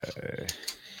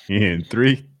In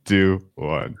 3, 2,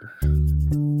 1.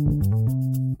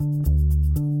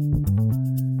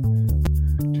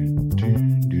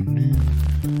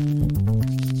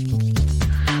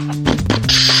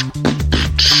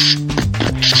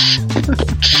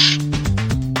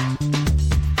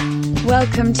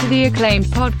 Welcome to the acclaimed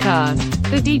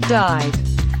podcast, The Deep Dive,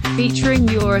 featuring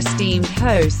your esteemed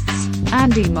hosts,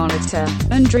 Andy Monitor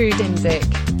and Drew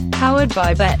Dinzik, powered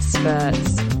by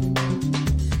BetSperts.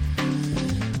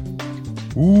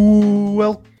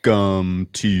 Welcome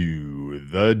to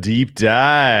The Deep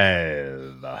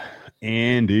Dive.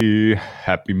 Andy,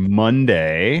 happy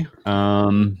Monday.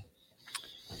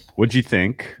 What'd you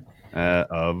think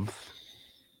of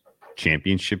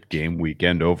championship game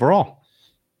weekend overall?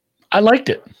 I liked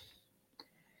it.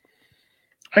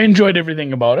 I enjoyed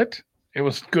everything about it. It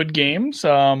was good games.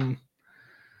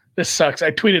 This sucks.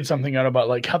 I tweeted something out about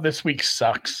like how this week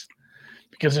sucks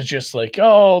because it's just like,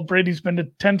 oh, Brady's been to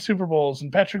 10 Super Bowls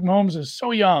and Patrick Mahomes is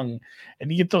so young. And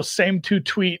you get those same two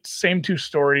tweets, same two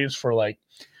stories for like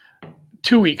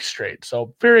 2 weeks straight.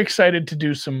 So very excited to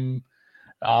do some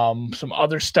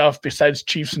other stuff besides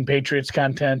Chiefs and Patriots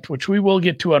content, which we will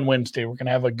get to on Wednesday. We're going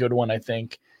to have a good one, I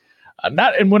think.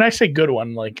 And when I say good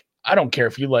one, like I don't care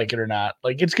if you like it or not.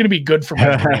 Like it's going to be good for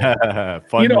my brain.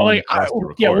 Fun, you know, like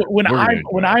when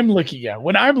I'm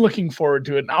looking forward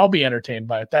to it, and I'll be entertained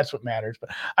by it. That's what matters.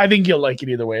 But I think you'll like it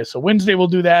either way. So Wednesday we'll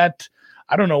do that.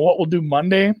 I don't know what we'll do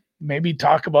Monday. Maybe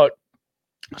talk about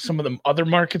some of the other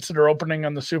markets that are opening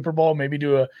on the Super Bowl. Maybe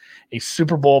do a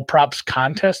Super Bowl props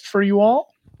contest for you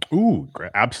all. Ooh, great.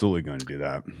 Absolutely going to do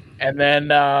that. And then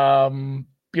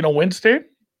Wednesday.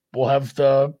 We'll have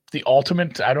the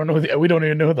ultimate. I don't know. We don't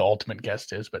even know who the ultimate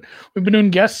guest is, but we've been doing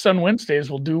guests on Wednesdays.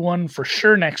 We'll do one for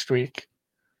sure next week,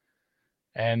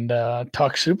 and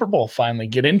talk Super Bowl. Finally,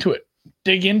 get into it.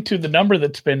 Dig into the number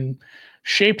that's been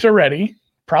shaped already.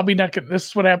 Probably not. This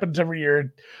is what happens every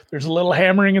year. There's a little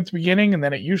hammering at the beginning, and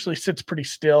then it usually sits pretty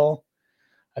still.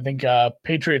 I think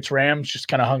Patriots Rams just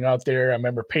kind of hung out there. I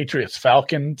remember Patriots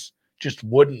Falcons just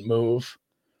wouldn't move.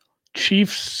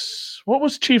 Chiefs. What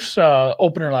was Chiefs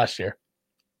opener last year?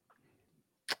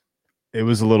 It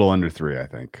was a little under 3, I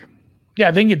think. Yeah,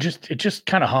 I think it just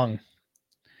kind of hung.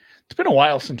 It's been a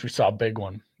while since we saw a big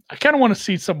one. I kind of want to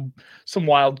see some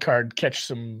wild card catch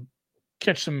some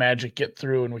magic, get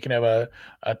through, and we can have a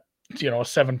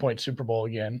 7-point Super Bowl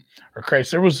again. Or Christ,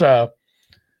 there was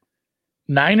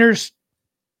Niners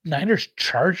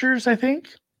Chargers, I think.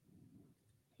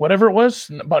 Whatever it was,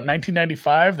 about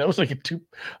 1995, that was like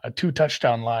a two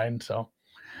touchdown line. So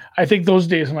I think those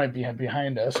days might be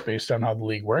behind us based on how the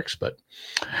league works. But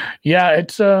yeah,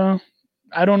 it's I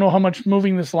don't know how much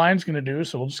moving this line's going to do.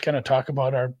 So we'll just kind of talk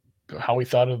about how we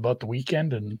thought about the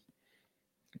weekend. And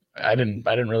I didn't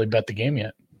really bet the game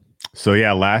yet. So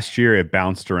yeah, last year it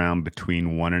bounced around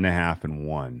between 1.5 and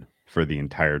 1 for the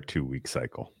entire 2-week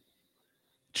cycle.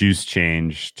 Juice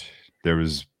changed. There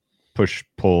was push,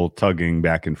 pull, tugging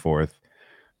back and forth,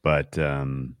 but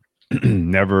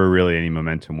never really any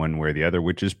momentum one way or the other,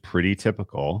 which is pretty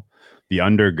typical. The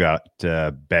under got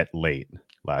bet late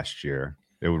last year.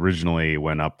 It originally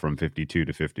went up from 52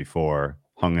 to 54,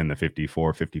 hung in the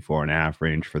 54.5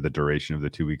 range for the duration of the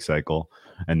 2-week cycle,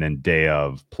 and then day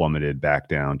of plummeted back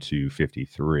down to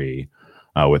 53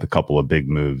 with a couple of big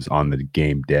moves on the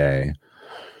game day.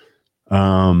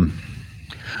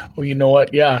 Well, you know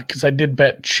what? Yeah, because I did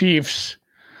bet Chiefs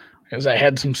because I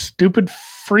had some stupid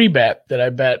free bet that I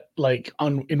bet like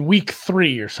in week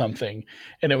 3 or something,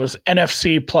 and it was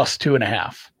NFC plus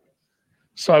 2.5.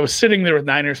 So I was sitting there with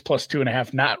Niners plus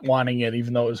 2.5, not wanting it,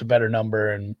 even though it was a better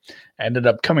number, and I ended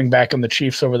up coming back on the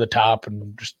Chiefs over the top,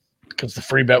 and just because the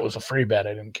free bet was a free bet,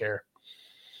 I didn't care.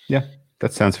 Yeah,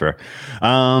 that sounds fair.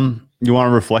 You want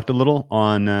to reflect a little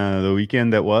on the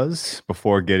weekend that was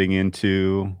before getting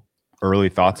into early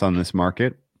thoughts on this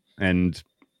market and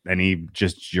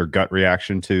just your gut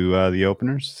reaction to the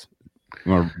openers?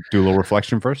 You want to do a little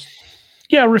reflection first?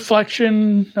 Yeah,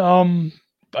 reflection.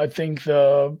 I think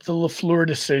the LaFleur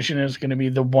decision is going to be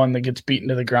the one that gets beaten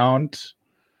to the ground.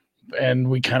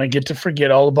 And we kind of get to forget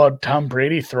all about Tom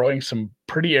Brady throwing some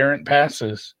pretty errant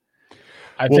passes.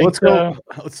 Let's go.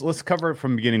 Let's cover it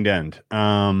from beginning to end.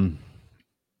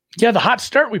 Yeah, the hot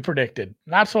start we predicted.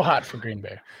 Not so hot for Green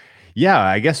Bay. Yeah,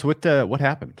 I guess what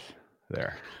happened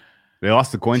there? They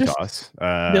lost the coin toss.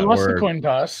 They lost the coin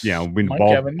toss. Yeah,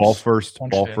 ball first.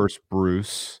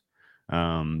 Bruce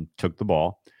took the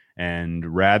ball,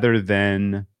 and rather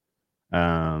than,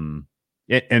 and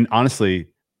honestly,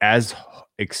 as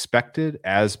expected,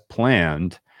 as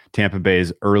planned, Tampa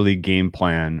Bay's early game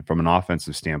plan from an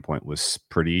offensive standpoint was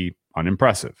pretty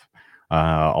unimpressive.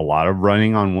 a lot of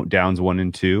running on downs 1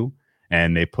 and 2,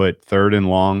 and they put 3rd and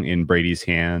long in Brady's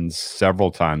hands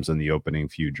several times on the opening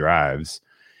few drives.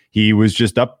 He was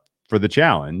just up for the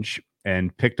challenge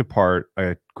and picked apart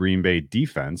a Green Bay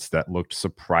defense that looked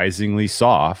surprisingly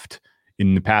soft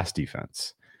in the pass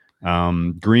defense.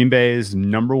 Green Bay's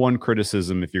number one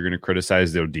criticism, if you're going to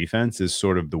criticize their defense, is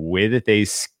sort of the way that they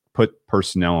put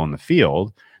personnel on the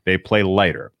field. They play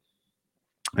lighter,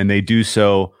 and they do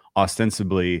so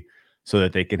ostensibly so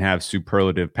that they can have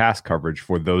superlative pass coverage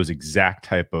for those exact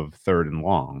type of 3rd and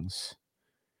longs.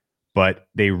 But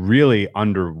they really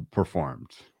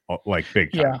underperformed, like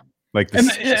big time. Yeah. Like the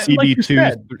CB2,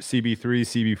 like CB3,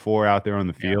 CB4 out there on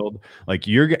the field. Like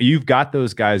you've got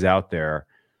those guys out there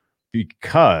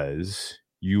because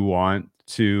you want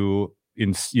to,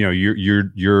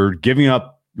 you're giving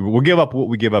up. We'll give up what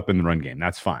we give up in the run game.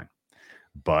 That's fine.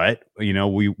 But,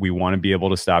 we want to be able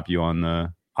to stop you on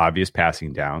the obvious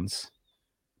passing downs.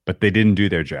 But they didn't do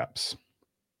their jobs.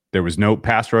 There was no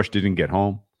pass rush, didn't get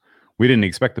home. We didn't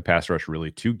expect the pass rush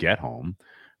really to get home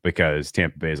because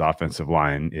Tampa Bay's offensive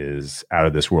line is out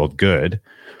of this world good.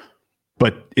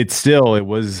 But it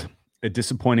was a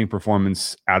disappointing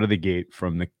performance out of the gate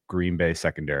from the Green Bay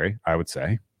secondary, I would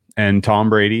say. And Tom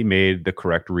Brady made the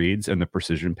correct reads and the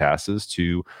precision passes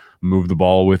to move the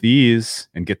ball with ease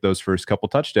and get those first couple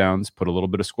touchdowns, put a little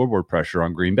bit of scoreboard pressure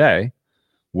on Green Bay,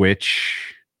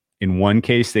 which in one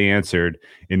case they answered.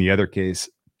 In the other case,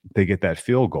 they get that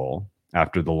field goal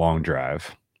after the long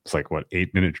drive. It's like, what,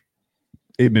 8-minute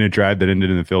drive that ended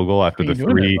in the field goal after the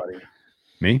 3.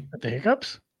 Me? At the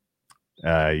hiccups?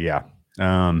 Yeah.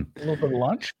 A little bit of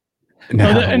lunch?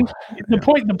 No.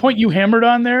 The point you hammered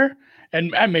on there,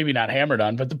 and maybe not hammered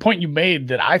on, but the point you made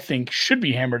that I think should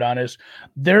be hammered on is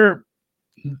they're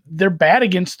bad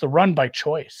against the run by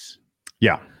choice.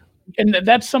 Yeah. And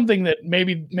that's something that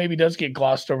maybe does get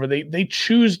glossed over. They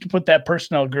choose to put that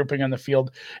personnel grouping on the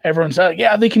field. Everyone's like,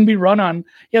 yeah, they can be run on.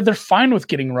 Yeah, they're fine with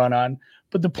getting run on.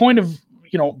 But the point of,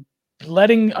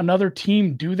 letting another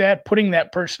team do that, putting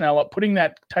that personnel up, putting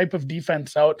that type of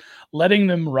defense out, letting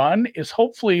them run is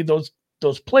hopefully those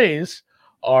plays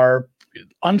are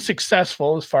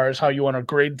unsuccessful as far as how you want to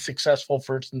grade successful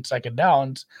 1st and 2nd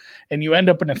downs. And you end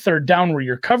up in a 3rd down where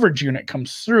your coverage unit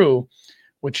comes through,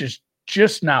 which is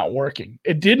just not working.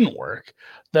 It didn't work.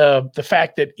 The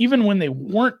fact that even when they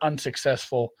weren't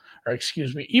unsuccessful,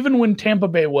 even when Tampa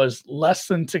Bay was less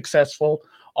than successful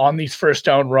on these 1st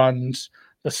down runs,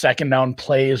 the 2nd down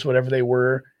plays, whatever they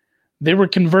were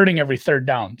converting every 3rd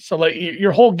down. So like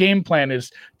your whole game plan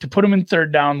is to put them in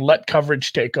 3rd down, let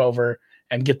coverage take over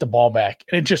and get the ball back.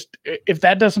 And if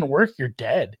that doesn't work, you're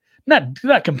dead.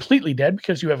 Not completely dead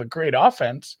because you have a great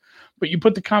offense, but you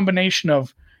put the combination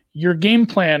of your game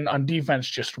plan on defense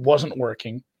just wasn't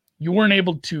working. You weren't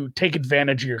able to take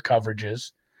advantage of your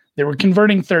coverages. They were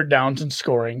converting 3rd downs and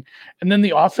scoring. And then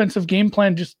the offensive game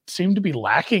plan just seemed to be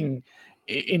lacking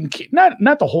in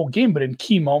not the whole game, but in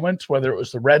key moments, whether it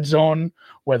was the red zone,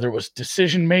 whether it was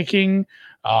decision-making,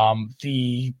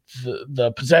 the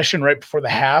possession right before the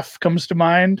half comes to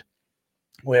mind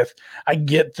with, I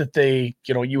get that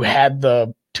you had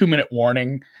the 2-minute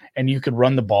warning and you could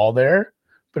run the ball there,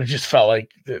 but it just felt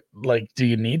like, do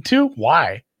you need to?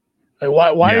 Why?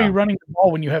 Why are you running the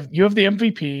ball when you have the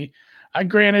MVP? I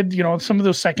granted, some of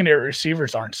those secondary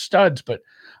receivers aren't studs, but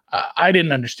I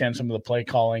didn't understand some of the play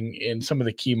calling in some of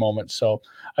the key moments. So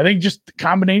I think just the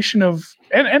combination of,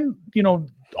 and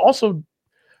also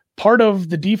part of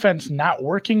the defense not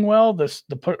working well,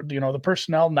 the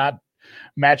personnel not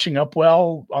matching up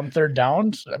well on 3rd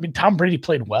downs. I mean, Tom Brady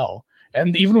played well.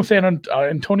 And even with that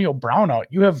Antonio Brown out,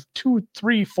 you have 2,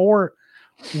 3, 4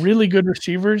 really good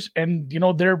receivers, and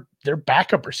their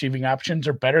backup receiving options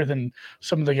are better than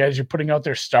some of the guys you're putting out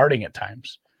there starting at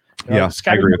times. I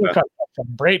agree with that.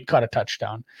 Braid caught a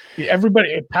touchdown.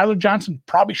 Tyler Johnson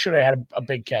probably should have had a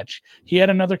big catch. He had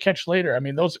another catch later. I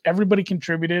mean, everybody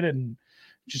contributed, and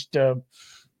just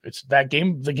it's that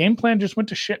game. The game plan just went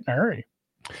to shit in a hurry.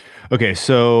 Okay,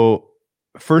 so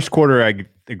first quarter, I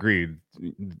agree.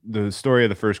 The story of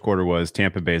the first quarter was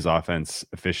Tampa Bay's offense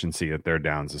efficiency at 3rd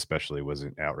downs, especially, was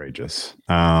outrageous.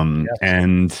 Yes.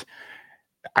 And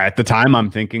at the time,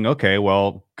 I'm thinking, okay,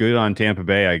 well, good on Tampa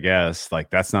Bay, I guess. Like,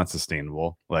 that's not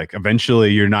sustainable. Like,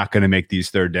 eventually, you're not going to make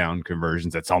these 3rd down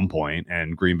conversions at some point,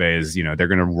 and Green Bay is, they're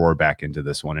going to roar back into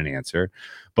this one and answer.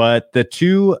 But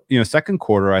the second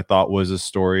quarter, I thought, was a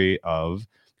story of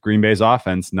Green Bay's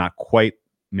offense not quite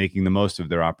making the most of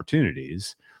their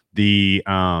opportunities. The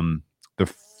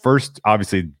first,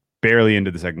 obviously, barely into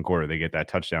the second quarter, they get that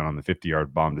touchdown on the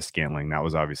 50-yard bomb to Scantling. That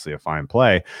was obviously a fine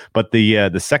play. But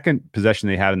the second possession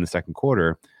they had in the second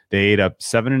quarter, They ate up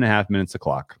 7.5 minutes of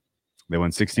clock. They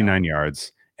went 69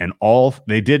 yards, and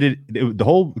they did it. The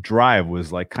whole drive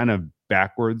was like kind of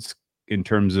backwards in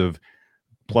terms of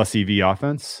plus EV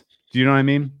offense. Do you know what I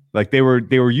mean? Like they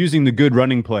were using the good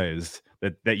running plays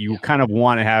that you kind of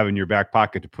want to have in your back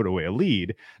pocket to put away a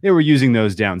lead. They were using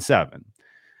those down 7.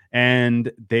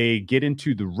 And they get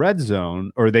into the red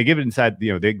zone, or they give it inside,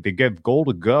 they give goal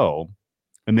to go,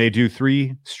 and they do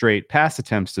 3 straight pass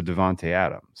attempts to Davante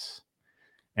Adams.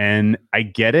 And I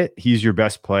get it. He's your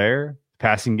best player.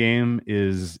 Passing game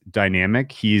is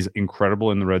dynamic. He's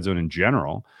incredible in the red zone in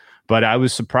general. But I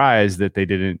was surprised that they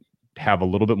didn't have a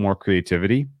little bit more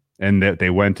creativity and that they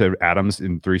went to Adams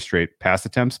in 3 straight pass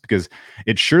attempts, because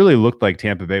it surely looked like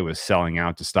Tampa Bay was selling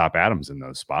out to stop Adams in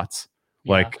those spots.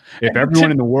 Yeah. Like if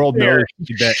everyone in the world knows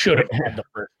that should have had the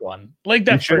first one, like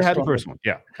that should have had the first one.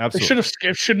 Yeah, absolutely.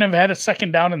 They shouldn't have had a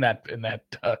second down in that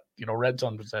red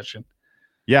zone possession.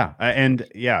 Yeah,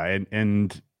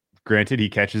 and granted, he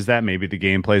catches that. Maybe the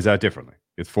game plays out differently.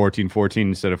 It's 14-14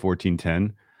 instead of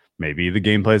 14-10. Maybe the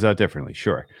game plays out differently.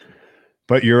 Sure.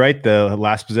 But you're right. The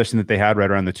last possession that they had right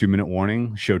around the 2-minute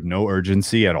warning showed no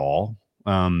urgency at all.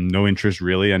 No interest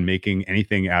really on making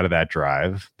anything out of that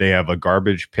drive. They have a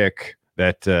garbage pick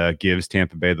that gives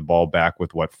Tampa Bay the ball back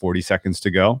with 40 seconds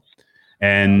to go.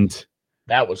 And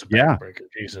that was a backbreaker.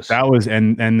 Jesus. That was,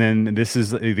 and then this is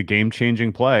the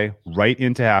game-changing play right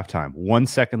into halftime. 1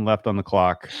 second left on the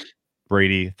clock.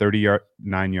 Brady,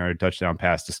 39-yard touchdown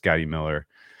pass to Scotty Miller.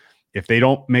 If they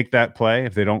don't make that play,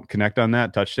 if they don't connect on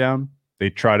that touchdown, they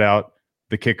trot out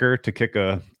the kicker to kick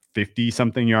a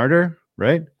 50-something yarder,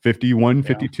 right? 51,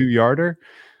 52-yarder.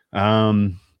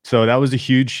 So that was a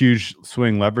huge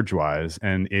swing leverage-wise,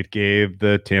 and it gave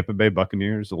the Tampa Bay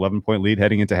Buccaneers 11-point lead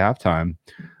heading into halftime.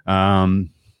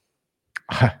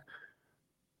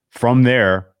 From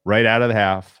there, right out of the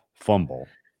half, fumble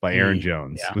by Aaron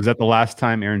Jones. Yeah. Was that the last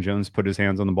time Aaron Jones put his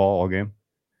hands on the ball all game?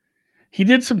 He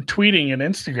did some tweeting and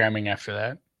Instagramming after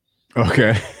that.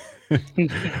 Okay.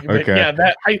 Okay. Yeah,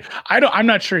 that I'm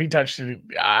not sure he touched it.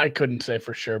 I couldn't say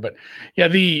for sure, but yeah,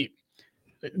 the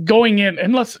going in,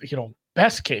 and let's,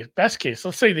 best case,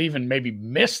 let's say they even maybe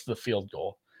missed the field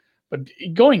goal, but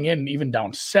going in even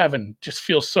down 7 just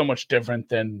feels so much different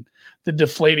than the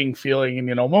deflating feeling.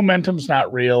 And, momentum's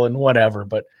not real and whatever,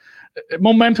 but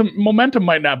momentum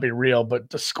might not be real, but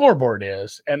the scoreboard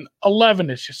is, and 11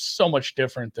 is just so much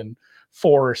different than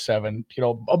 4 or 7,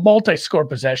 a multi-score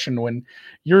possession when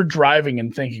you're driving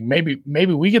and thinking,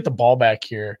 maybe we get the ball back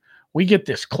here. We get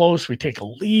this close, we take a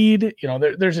lead,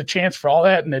 there's a chance for all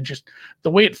that. And it just,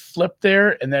 the way it flipped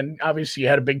there, and then obviously you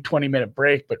had a big 20-minute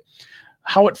break, but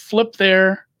how it flipped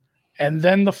there, and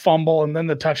then the fumble, and then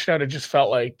the touchdown, it just felt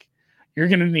like you're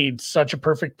going to need such a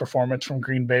perfect performance from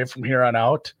Green Bay from here on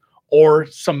out, or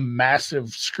some massive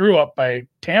screw up by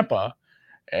Tampa.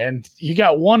 And you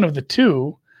got one of the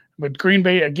two, but Green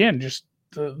Bay, again, just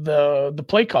the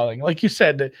play calling. Like you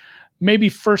said, maybe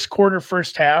first quarter,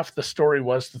 first half, the story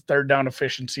was the third down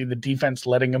efficiency, the defense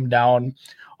letting them down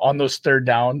on those third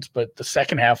downs. But the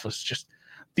second half was just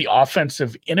the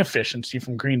offensive inefficiency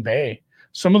from Green Bay.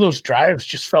 Some of those drives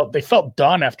just felt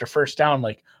done after first down.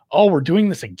 Like, oh, we're doing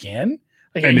this again.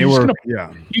 Like, and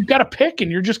you've got to pick,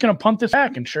 and you're just going to punt this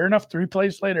back. And sure enough, 3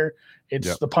 plays later,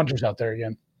 it's the punters out there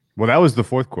again. Well, that was the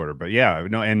fourth quarter, but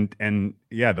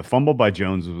the fumble by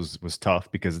Jones was tough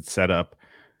because it set up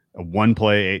a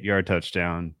 1-play, 8-yard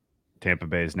touchdown. Tampa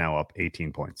Bay is now up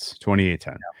 18 points, 28-10.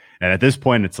 Yeah. And at this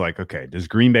point, it's like, okay, does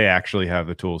Green Bay actually have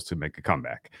the tools to make a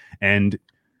comeback? And,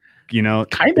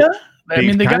 kind of. I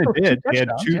mean, they got did.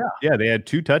 They had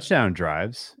 2 touchdown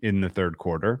drives in the third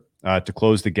quarter to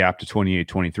close the gap to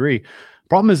 28-23.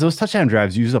 Problem is those touchdown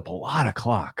drives use up a lot of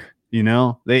clock.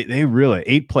 They really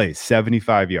 8 plays,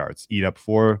 75 yards, eat up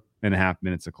 4.5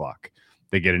 minutes of clock.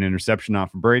 They get an interception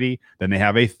off of Brady. Then they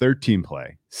have a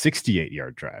 13-play,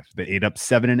 68-yard drive. They ate up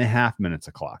 7.5 minutes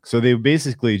of clock. So they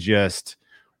basically just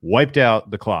wiped out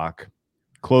the clock,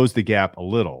 closed the gap a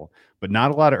little, but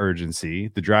not a lot of urgency.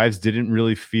 The drives didn't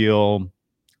really feel,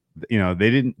 they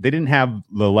didn't have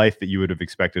the life that you would have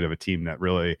expected of a team that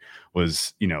really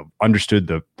was, understood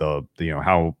the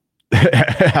how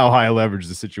how high leverage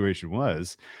the situation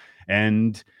was.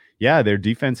 And their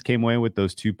defense came away with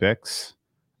those 2 picks.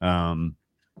 Oh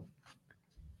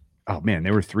man,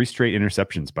 there were 3 straight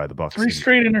interceptions by the Bucs. 3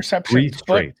 straight interceptions. 3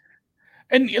 straight.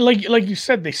 And like you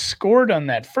said, they scored on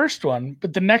that first one,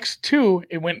 but the next 2,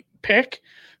 it went pick,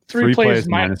 3 plays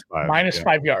minus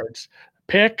 5 yards.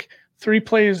 Pick, 3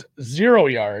 plays 0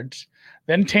 yards.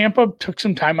 Then Tampa took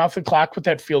some time off the clock with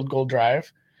that field goal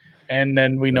drive. And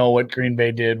then we know what Green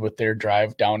Bay did with their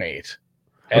drive down 8.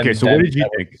 And okay, so what did you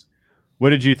think? What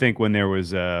did you think when there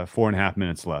was 4.5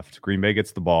 minutes left? Green Bay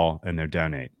gets the ball and they're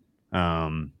down 8.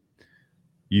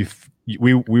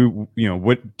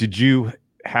 What did you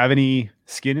have any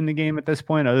skin in the game at this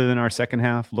point other than our second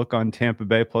half look on Tampa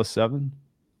Bay +7?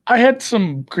 I had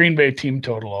some Green Bay team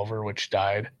total over, which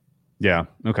died. Yeah.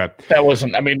 Okay. That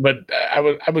wasn't. I mean, but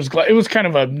I was glad it was kind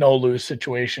of a no lose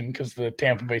situation because the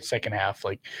Tampa Bay second half,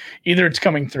 like either it's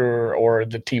coming through or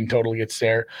the team total gets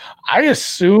there. I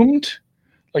assumed,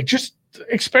 like, just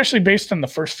especially based on the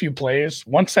first few plays,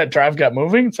 once that drive got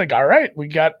moving, it's like, all right, we're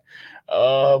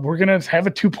gonna have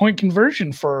a 2-point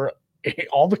conversion for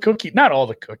all the cookies, not all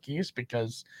the cookies,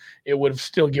 because it would have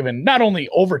still given not only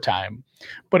overtime,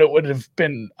 but it would have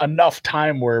been enough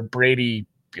time where Brady,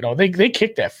 they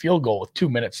kicked that field goal with 2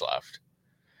 minutes left.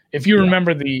 If you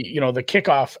remember the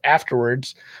kickoff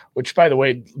afterwards, which, by the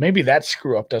way, maybe that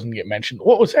screw up doesn't get mentioned.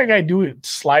 What was that guy doing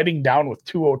sliding down with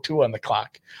 2:02 on the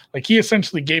clock? Like, he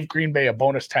essentially gave Green Bay a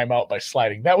bonus timeout by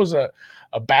sliding. That was a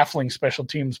baffling special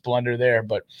teams blunder there,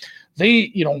 but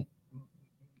they,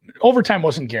 overtime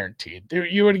wasn't guaranteed.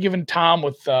 You would have given Tom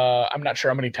with, I'm not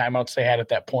sure how many timeouts they had at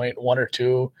that point, 1 or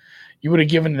 2. You would have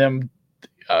given them,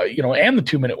 and the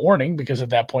 2-minute warning, because at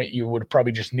that point you would have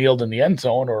probably just kneeled in the end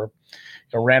zone or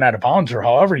ran out of bounds, or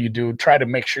however you do, try to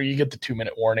make sure you get the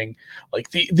 2-minute warning. Like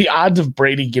the odds of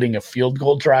Brady getting a field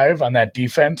goal drive on that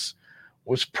defense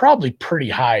was probably pretty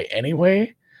high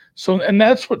anyway. So, and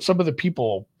that's what some of the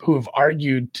people who have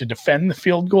argued to defend the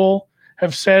field goal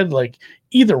have said. Like,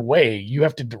 either way, you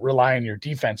have to rely on your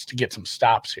defense to get some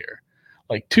stops here.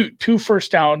 Like two first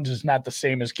downs is not the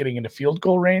same as getting into field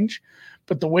goal range,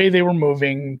 but the way they were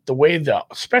moving, the way the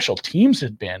special teams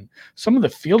had been, some of the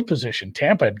field position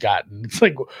Tampa had gotten, it's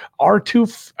like our two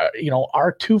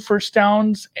first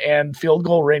downs and field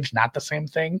goal range, not the same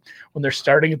thing when they're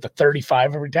starting at the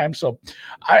 35 every time. So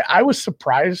I was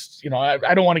surprised.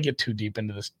 I don't want to get too deep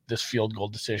into this field goal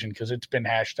decision because it's been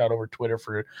hashed out over Twitter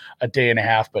for a day and a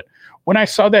half. But when I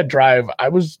saw that drive, I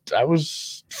was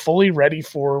fully ready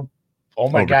for, oh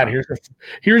my God,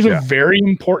 here's a very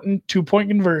important 2-point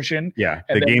conversion. Yeah,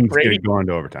 the game's going to go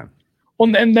into overtime.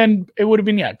 Well, and then it would have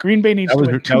been, Green Bay needs to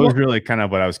win. That was really kind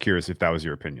of what I was curious if that was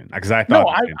your opinion. Because I thought.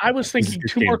 No, I was thinking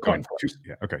 2 more coin flips.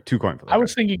 Okay, 2 coin flips. I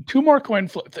was thinking 2 more coin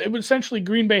flips. It was essentially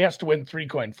Green Bay has to win 3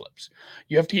 coin flips.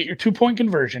 You have to get your 2-point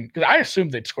conversion, because I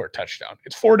assumed they'd score a touchdown.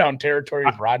 It's 4-down territory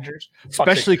with Rodgers.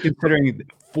 Especially considering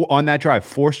on that drive,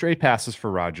 4 straight passes for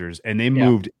Rodgers, and they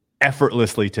moved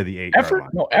effortlessly to the 8-yard line.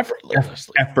 No,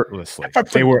 effortlessly. Effortlessly.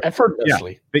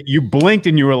 Yeah. You blinked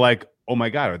and you were like, "Oh my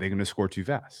God, are they going to score too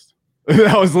fast?"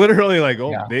 That was literally like,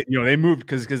 they moved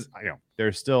because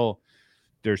there's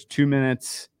 2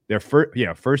 minutes. They're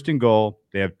first and goal.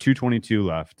 They have 2:22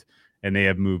 left, and they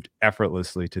have moved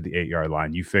effortlessly to the 8-yard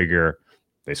line. You figure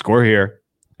they score here,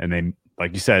 and they,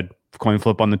 like you said, coin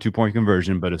flip on the 2-point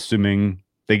conversion. But assuming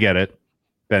they get it,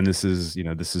 then this is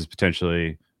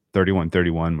potentially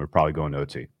 31-31. We're probably going to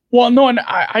OT. Well, no, and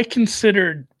I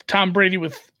considered Tom Brady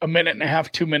with 1.5 minutes,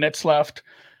 2 minutes left.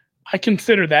 I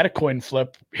consider that a coin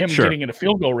flip, him getting in a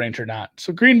field goal range or not.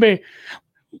 So Green Bay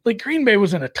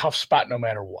was in a tough spot no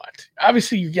matter what.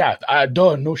 Obviously,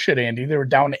 no shit, Andy. They were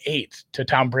down 8 to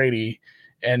Tom Brady.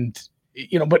 And,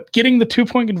 but getting the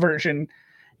 2-point conversion,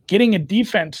 getting a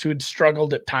defense who had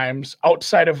struggled at times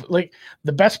outside of, like,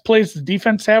 the best plays the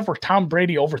defense have were Tom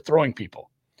Brady overthrowing people.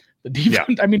 The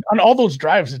defense, I mean, on all those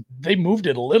drives, they moved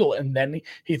it a little, and then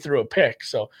he threw a pick.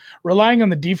 So relying on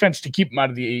the defense to keep him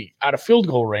out of field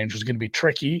goal range was going to be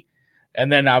tricky.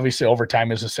 And then obviously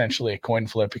overtime is essentially a coin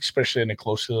flip, especially in a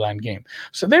close to the line game.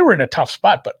 So they were in a tough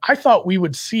spot. But I thought we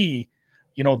would see,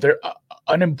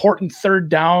 an important 3rd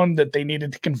down that they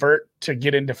needed to convert to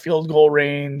get into field goal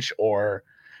range, or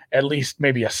at least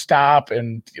maybe a stop,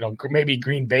 and maybe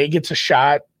Green Bay gets a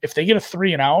shot. If they get a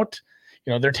 3 and out,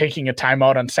 they're taking a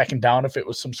timeout on 2nd down if it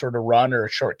was some sort of run or a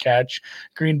short catch.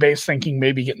 Green Bay's thinking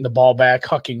maybe getting the ball back,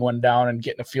 hucking one down, and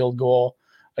getting a field goal.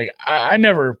 Like, I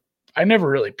never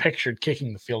really pictured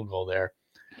kicking the field goal there.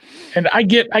 And I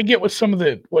get what some of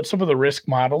the risk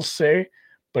models say,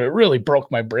 but it really broke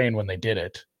my brain when they did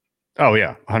it. Oh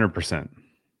yeah, 100%.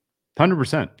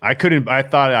 100%.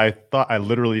 I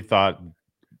literally thought,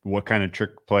 what kind of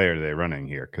trick play are they running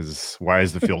here? Because why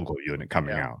is the field goal unit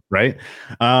coming out, right?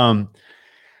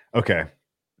 Okay.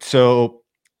 So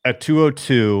at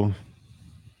 2:02,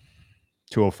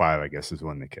 2:05, I guess, is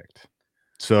when they kicked.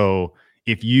 So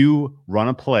if you run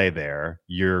a play there,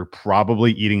 you're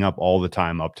probably eating up all the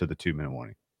time up to the 2-minute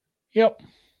warning. Yep.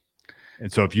 And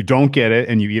so if you don't get it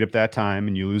and you eat up that time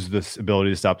and you lose this ability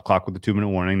to stop the clock with the 2-minute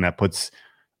warning, that puts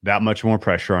that much more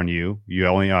pressure on you. You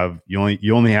only have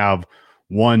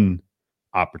one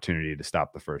opportunity to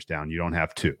stop the first down. You don't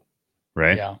have two,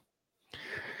 right? Yeah.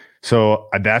 So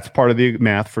that's part of the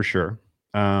math for sure.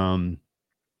 Yeah,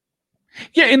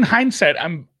 in hindsight,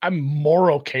 I'm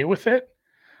more okay with it.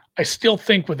 I still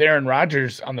think with Aaron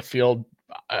Rodgers on the field,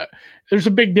 there's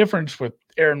a big difference with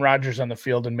Aaron Rodgers on the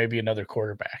field and maybe another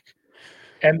quarterback.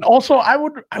 And also, I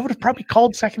would have probably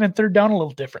called second and third down a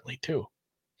little differently too.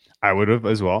 I would have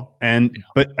as well. And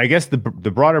but I guess the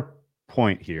broader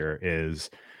point here is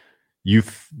you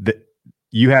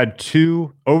had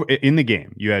two in the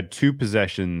game. You had two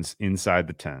possessions inside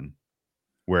the 10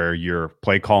 where your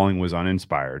play calling was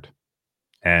uninspired.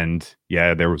 And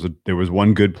yeah, there was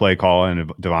one good play call and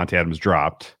Davante Adams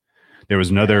dropped. There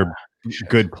was another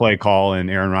good play call and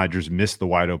Aaron Rodgers missed the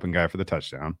wide open guy for the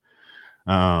touchdown.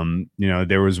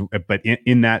 There was, but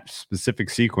in that specific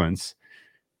sequence,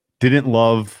 didn't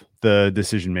love the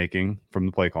decision making from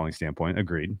the play calling standpoint.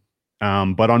 Agreed.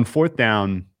 But on fourth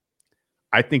down,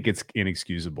 I think it's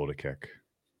inexcusable to kick.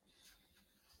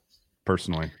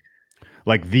 Personally,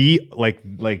 like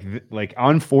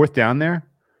on fourth down there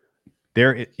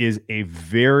is a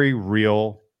very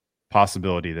real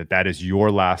possibility that is your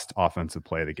last offensive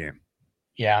play of the game.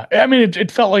 Yeah. I mean,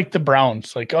 it felt like the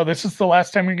Browns, like, oh, this is the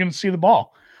last time you're going to see the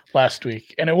ball last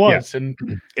week. And it was. Yeah.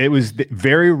 And it was the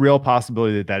very real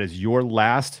possibility that is your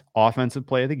last offensive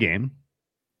play of the game.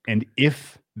 And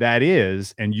if that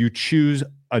is, and you choose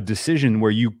a decision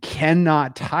where you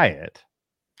cannot tie it,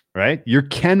 right? You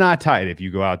cannot tie it if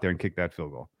you go out there and kick that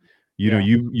field goal.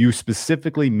 You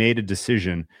specifically made a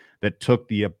decision that took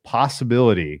the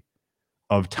possibility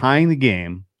of tying the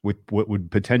game with what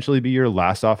would potentially be your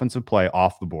last offensive play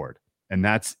off the board. And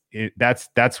that's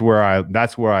where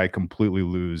I completely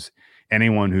lose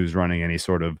anyone who's running any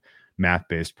sort of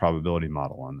math-based probability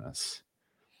model on this.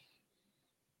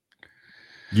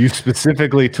 You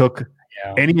specifically took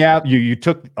you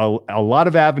took a lot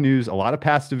of avenues, a lot of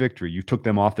paths to victory. You took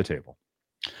them off the table.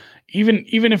 Even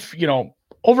if,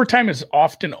 overtime is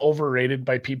often overrated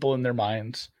by people in their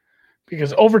minds.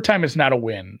 Because overtime is not a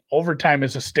win. Overtime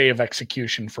is a stay of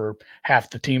execution for half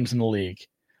the teams in the league.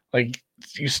 Like,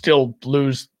 you still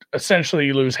lose, essentially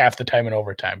you lose half the time in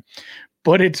overtime.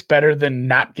 But it's better than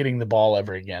not getting the ball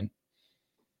ever again.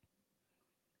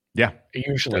 Yeah.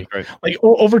 Usually. That's right. Like,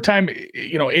 overtime,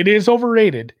 it is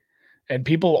overrated. And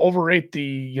people overrate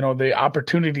the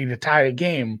opportunity to tie a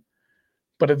game.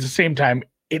 But at the same time,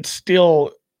 it's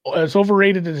still, as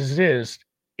overrated as it is,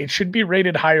 it should be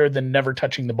rated higher than never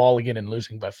touching the ball again and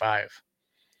losing by 5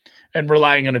 and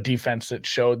relying on a defense that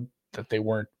showed that they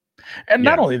weren't. And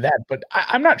not only that, but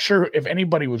I'm not sure if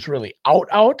anybody was really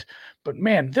out, but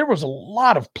man, there was a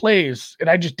lot of plays, and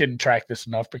I just didn't track this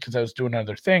enough because I was doing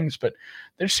other things, but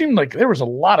there seemed like there was a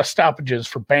lot of stoppages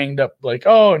for banged up, like,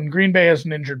 oh, and Green Bay has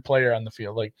an injured player on the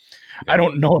field. Like, I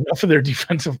don't know enough of their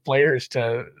defensive players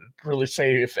to really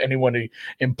say if anyone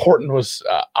important was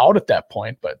out at that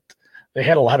point, but they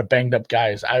had a lot of banged up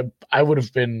guys. I would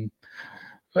have been,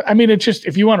 I mean, it's just,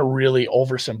 if you want to really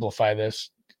oversimplify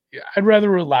this, I'd rather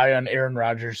rely on Aaron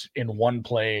Rodgers in one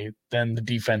play than the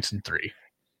defense in 3.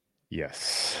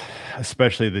 Yes.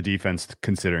 Especially the defense,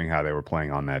 considering how they were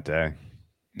playing on that day.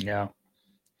 Yeah.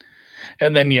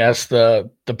 And then, yes, the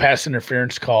pass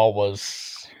interference call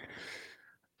was,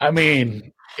 I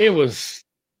mean, it was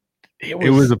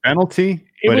a penalty,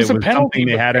 but it was something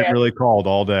they hadn't really called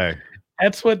all day.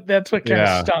 That's what kind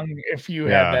of stung if you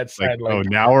had that side.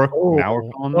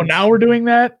 Now we're doing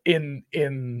that in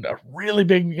a really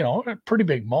big, a pretty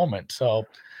big moment. So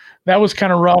that was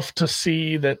kind of rough to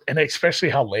see that, and especially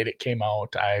how late it came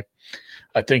out. I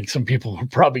think some people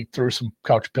probably threw some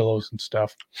couch pillows and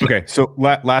stuff. Okay, so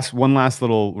one last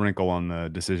little wrinkle on the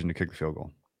decision to kick the field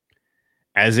goal.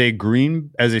 As a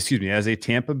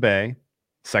Tampa Bay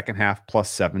second half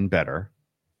 +7 better,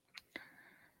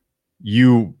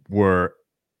 you were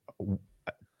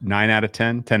 9 out of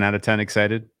 10, 10 out of 10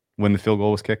 excited when the field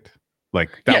goal was kicked.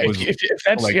 Like, that was if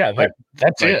that's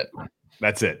that's it.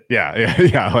 That's it.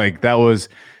 Yeah. Like, that was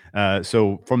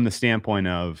so from the standpoint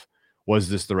of, was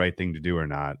this the right thing to do or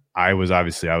not? I was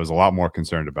a lot more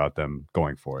concerned about them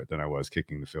going for it than I was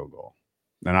kicking the field goal.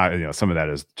 And some of that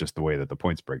is just the way that the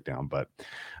points break down. But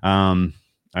all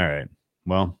right.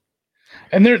 Well,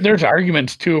 and there's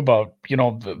arguments too about,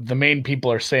 the main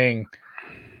people are saying,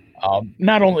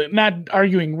 not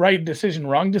arguing right decision,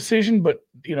 wrong decision, but,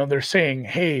 they're saying,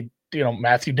 hey,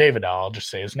 Matthew David, I'll just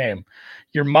say his name.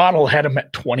 Your model had him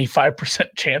at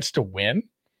 25% chance to win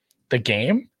the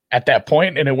game. at that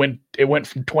point, and it went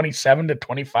from 27 to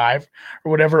 25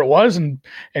 or whatever it was, and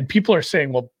people are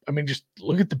saying, well, I mean, just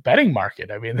look at the betting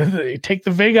market. I mean, they take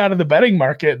the vig out of the betting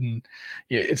market, and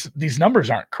these numbers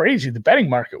aren't crazy. The betting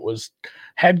market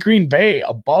had Green Bay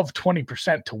above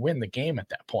 20% to win the game at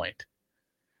that point.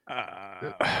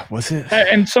 Was it?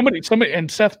 And somebody, and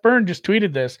Seth Byrne just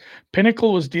tweeted this.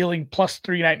 Pinnacle was dealing plus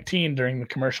 319 during the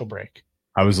commercial break.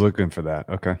 I was looking for that.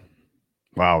 Okay.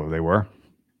 Wow, they were.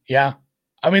 Yeah.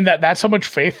 I mean, that's how much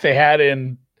faith they had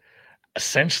in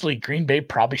essentially Green Bay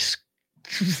probably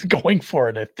going for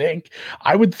it. I think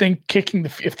I would think kicking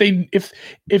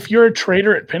if you're a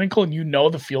trader at Pinnacle and you know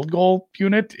the field goal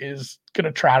unit is going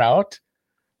to trot out,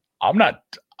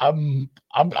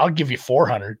 I'll give you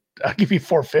 400. I'll give you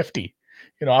 450.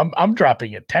 You know, I'm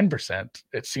dropping it 10%.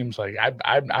 It seems like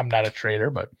I'm not a trader,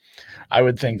 but I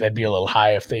would think that'd be a little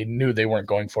high if they knew they weren't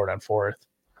going for it on fourth.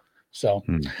 So,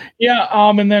 yeah.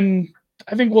 And then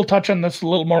I think we'll touch on this a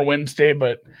little more Wednesday,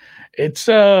 but it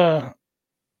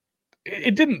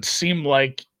didn't seem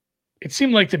like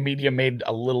the media made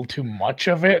a little too much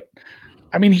of it.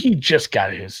 I mean, he just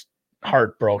got his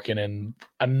heart broken in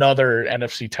another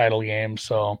NFC title game,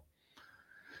 so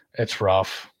it's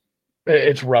rough.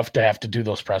 It's rough to have to do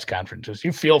those press conferences.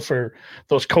 You feel for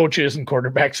those coaches and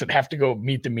quarterbacks that have to go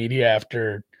meet the media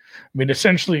after. I mean,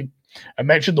 essentially,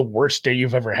 imagine the worst day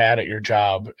you've ever had at your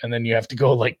job, and then you have to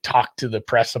go like talk to the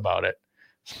press about it.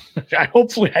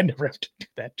 Hopefully I never have to do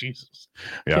that. Jesus.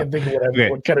 Yeah. I can't think of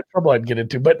what kind of trouble I'd get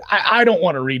into, but I don't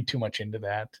want to read too much into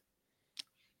that.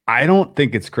 I don't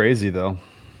think it's crazy though.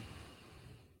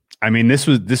 I mean, this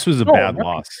was a bad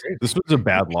loss. Crazy. This was a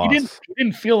bad loss. He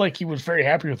didn't feel like he was very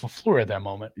happy with LaFleur at that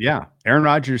moment. Yeah. Aaron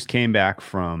Rodgers came back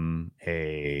from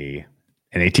an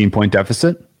 18-point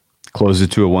deficit, closed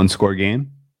it to a 1-score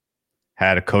game,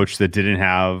 had a coach that didn't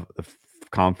have the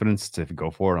confidence to go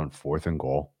for it on 4th and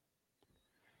goal.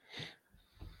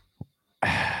 You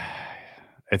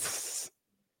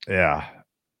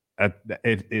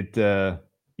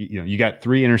got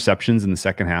 3 interceptions in the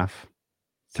second half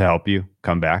to help you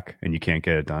come back, and you can't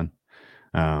get it done.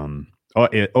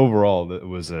 Overall, it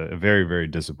was a very, very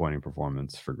disappointing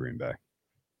performance for Green Bay.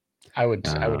 I would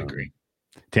agree.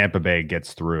 Tampa Bay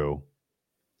gets through,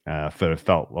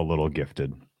 felt a little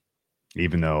gifted,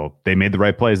 even though they made the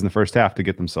right plays in the first half to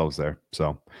get themselves there.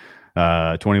 So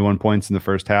 21 points in the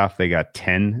first half. They got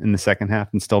 10 in the second half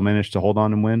and still managed to hold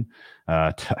on and win.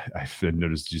 I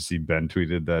noticed, you see Ben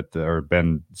tweeted that, or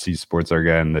Ben C Sports our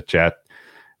guy in the chat,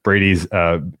 Brady's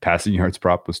passing yards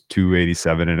prop was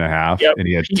 287.5, and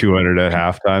he had 200 at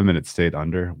halftime, and it stayed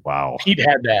under. Wow. He'd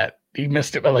had that. He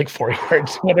missed it by like 4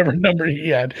 yards, whatever number he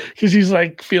had, because he's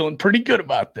like feeling pretty good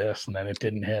about this, and then it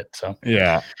didn't hit. So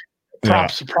yeah,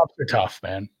 props are tough,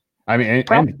 man. I mean,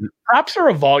 props are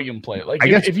a volume play. Like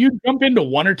if you jump into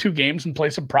 1 or 2 games and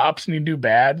play some props and you do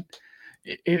bad,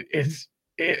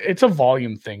 it's a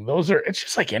volume thing. It's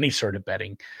just like any sort of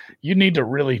betting. You need to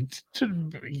really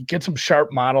get some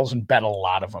sharp models and bet a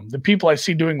lot of them. The people I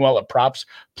see doing well at props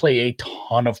play a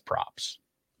ton of props.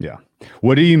 Yeah.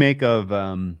 What do you make of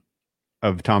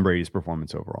Tom Brady's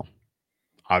performance overall?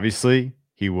 Obviously,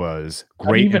 he was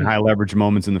great in high leverage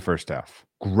moments in the first half.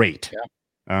 Great. Yeah.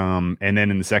 And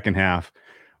then in the second half,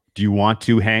 do you want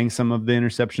to hang some of the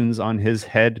interceptions on his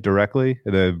head directly?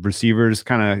 The receivers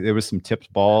there was some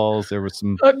tipped balls. There was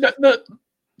some. The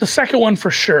second one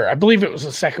for sure. I believe it was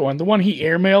the second one. The one he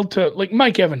airmailed to, like,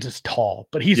 Mike Evans is tall,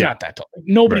 but he's not that tall. Like,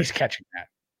 nobody's catching that.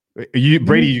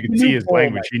 Brady, you can see his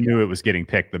language. He knew it was getting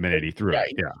picked the minute he threw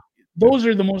it. Yeah. Those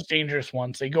are the most dangerous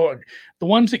ones. The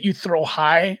ones that you throw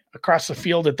high across the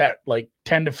field at that like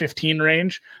 10 to 15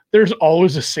 range, there's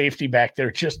always a safety back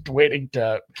there just waiting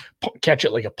to catch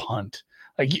it like a punt.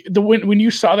 Like when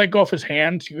you saw that go off his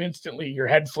hands, your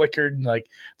head flickered and like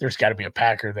there's got to be a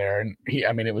Packer there. And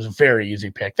it was a very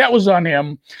easy pick. That was on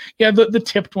him. Yeah, the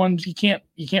tipped ones, you can't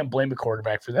blame the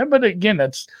quarterback for that. But again,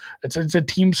 it's a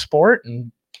team sport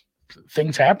and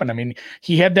things happen. I mean,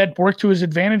 he had that work to his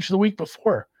advantage the week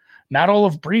before. Not all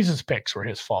of Breeze's picks were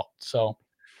his fault. So,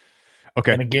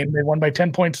 okay. In a game they won by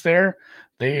 10 points there,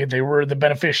 they were the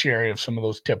beneficiary of some of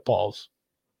those tip balls.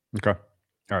 Okay.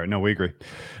 All right. No, we agree.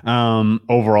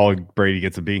 Overall, Brady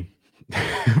gets a B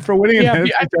for winning a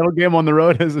title game on the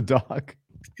road as a dog.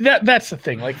 That's the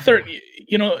thing. Like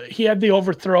he had the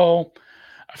overthrow,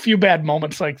 a few bad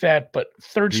moments like that, but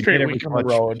third straight week on the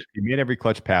road. He made every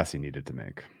clutch pass he needed to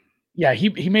make. Yeah,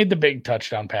 he made the big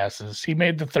touchdown passes. He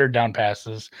made the third down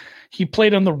passes. He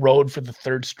played on the road for the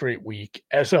 3rd straight week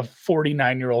as a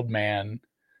 49-year-old man,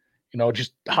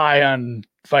 just high on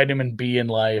vitamin B in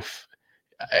life.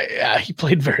 He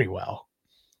played very well.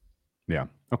 Yeah.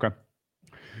 Okay.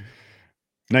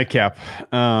 Nightcap.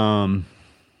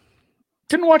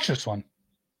 Didn't watch this one.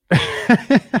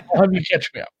 I'll have you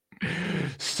catch me up.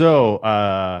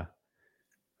 So,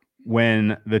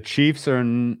 when the Chiefs are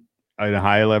in a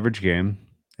high leverage game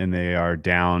and they are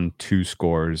down 2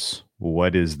 scores,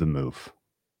 what is the move?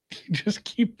 Just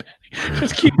keep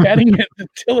betting it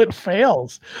until it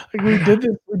fails. Like we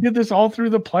did this all through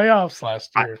the playoffs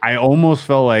last year. I almost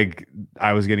felt like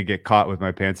I was going to get caught with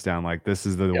my pants down. Like this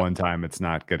is the one time it's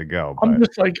not going to go. But I'm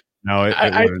just like, no,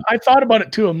 I thought about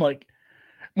it too. I'm like,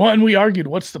 well, and we argued,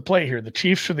 what's the play here? The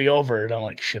Chiefs or the over? And I'm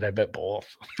like, shit, I bet both.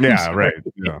 Yeah, right.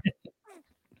 Yeah.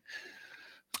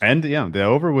 And the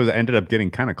over ended up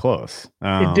getting kind of close.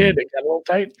 It did. It got a little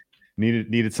tight.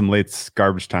 Needed some late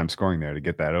garbage time scoring there to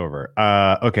get that over.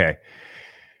 Okay.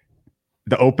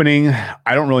 The opening,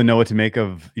 I don't really know what to make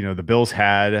of. The Bills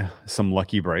had some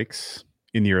lucky breaks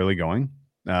in the early going.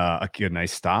 A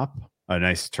nice stop, a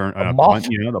nice turn, a punt.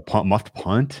 The muffed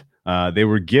punt. They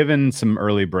were given some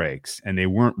early breaks, and they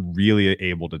weren't really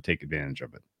able to take advantage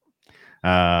of it.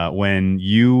 When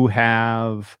you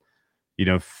have,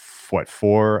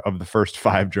 4 of the first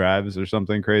 5 drives or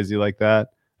something crazy like that,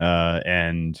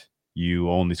 and you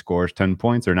only scores 10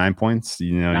 points or 9 points,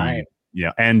 9.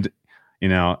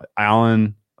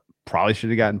 Allen probably should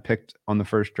have gotten picked on the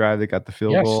first drive. They got the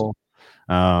field goal.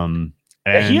 And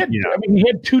he had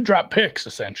 2 drop picks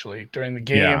essentially during the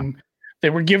game. Yeah. They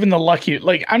were given the lucky,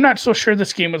 I'm not so sure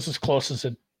this game was as close as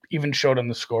it even showed on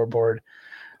the scoreboard.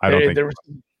 I don't think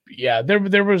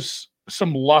there was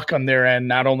some luck on their end,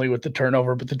 not only with the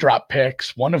turnover, but the drop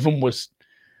picks. One of them was,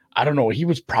 I don't know, he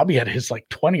was probably at his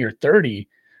 20 or 30.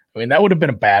 I mean, that would have been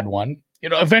a bad one.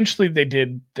 Eventually they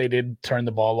did turn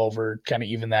the ball over, kind of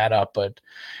even that up, but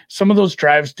some of those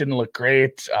drives didn't look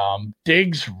great.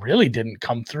 Diggs really didn't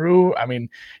come through. I mean,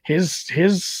 his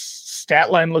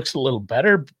stat line looks a little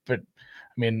better, but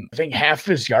I mean, I think half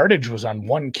his yardage was on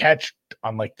one catch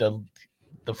on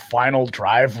the final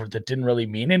drive that didn't really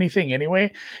mean anything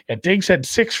anyway. Yeah, Diggs had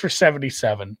 6 for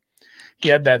 77. He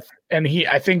had that, and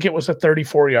I think it was a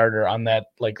 34-yarder on that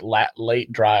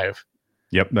late drive.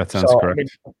 Yep, that sounds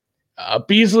correct. I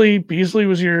mean, Beasley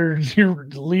was your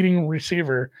leading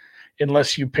receiver,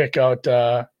 unless you pick out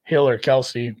Hill or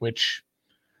Kelsey, which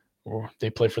they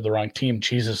play for the wrong team.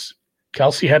 Jesus,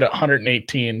 Kelsey had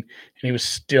 118, and he was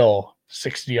still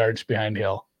 60 yards behind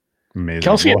Hill. Amazing.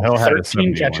 Kelsey had Hill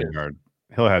 13 catches.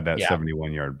 Hill had that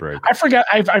 71-yard break. I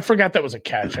forgot that was a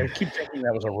catch. I keep thinking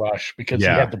that was a rush because he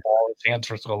had the ball in his hands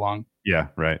for so long. Yeah,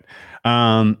 right.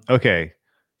 Okay,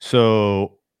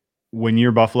 so when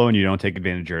you're Buffalo and you don't take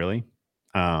advantage early,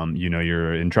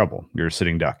 you're in trouble. You're a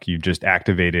sitting duck. You've just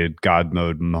activated God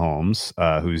mode Mahomes,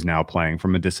 who's now playing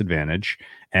from a disadvantage.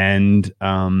 And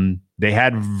they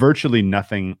had virtually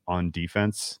nothing on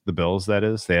defense, the Bills, that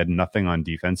is. They had nothing on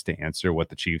defense to answer what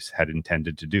the Chiefs had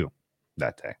intended to do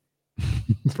that day.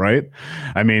 Right?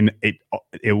 I mean,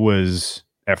 it was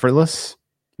effortless,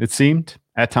 it seemed,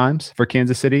 at times for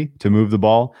Kansas City to move the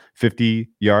ball 50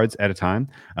 yards at a time.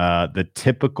 The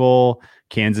typical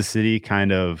Kansas City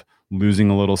kind of losing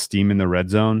a little steam in the red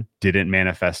zone didn't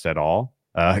manifest at all.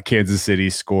 Kansas City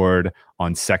scored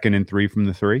on 2nd and 3 from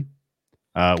the 3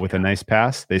 with a nice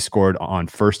pass. They scored on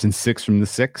 1st and 6 from the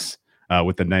 6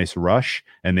 with a nice rush,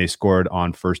 and they scored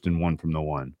on 1st and 1 from the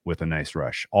 1 with a nice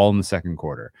rush, all in the second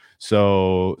quarter.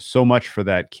 So much for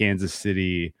that Kansas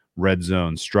City red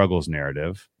zone struggles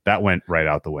narrative. That went right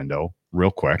out the window real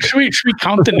quick. Should we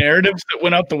count the narratives that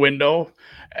went out the window?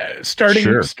 Starting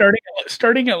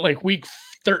at week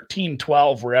 13,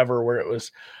 12, wherever, where it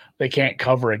was they can't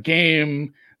cover a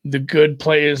game. The good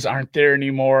plays aren't there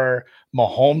anymore.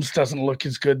 Mahomes doesn't look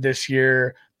as good this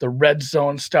year. The red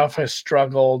zone stuff has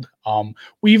struggled.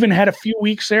 We even had a few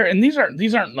weeks there, and these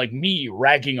aren't like me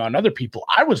ragging on other people.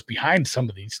 I was behind some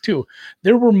of these too.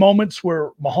 There were moments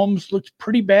where Mahomes looked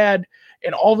pretty bad,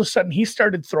 and all of a sudden he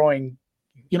started throwing,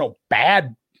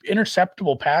 bad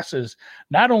interceptable passes.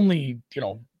 Not only,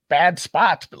 bad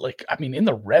spots, but in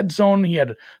the red zone, he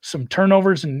had some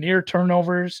turnovers and near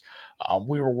turnovers.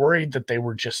 We were worried that they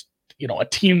were just, a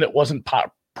team that wasn't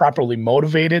properly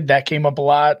motivated. That came up a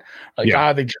lot. They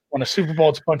just won a Super Bowl.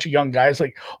 It's a bunch of young guys.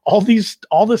 All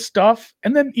this stuff.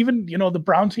 And then even, the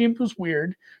Brown team was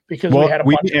weird because we had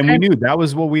we knew that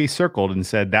was what we circled and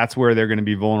said that's where they're going to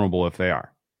be vulnerable if they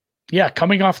are. Yeah,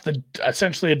 coming off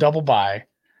essentially a double bye.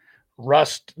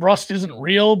 Rust isn't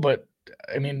real, but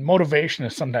I mean, motivation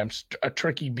is sometimes a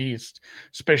tricky beast,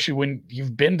 especially when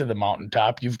you've been to the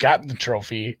mountaintop, you've gotten the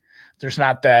trophy. There's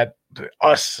not that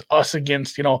us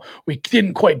against, we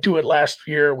didn't quite do it last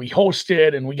year. We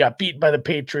hosted and we got beat by the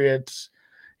Patriots.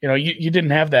 You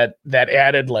didn't have that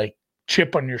added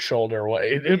chip on your shoulder.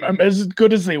 As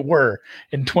good as they were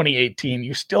in 2018,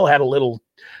 you still had a little,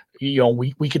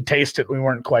 we could taste it. We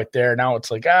weren't quite there. Now it's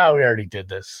like, we already did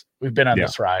this. We've been on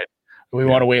this ride. We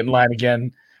want to wait in line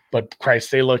again. But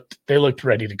Christ, they looked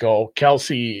ready to go.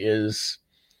 Kelce is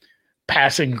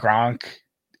passing Gronk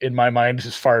in my mind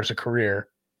as far as a career.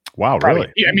 Wow,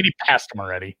 Probably, really? I mean, he passed him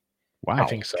already. Wow, I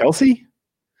think so. Kelce?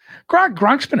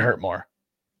 Gronk's been hurt more.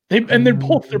 They're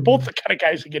both the kind of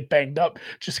guys who get banged up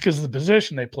just because of the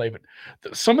position they play.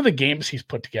 But some of the games he's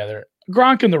put together,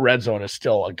 Gronk in the red zone is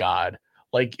still a god.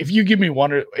 Like if you give me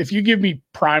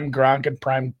prime Gronk and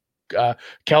prime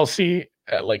Kelce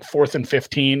at like 4th and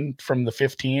 15 from the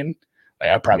 15,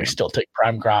 I'd probably still take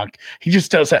prime Gronk. He just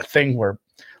does that thing where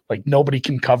like nobody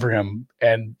can cover him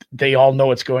and they all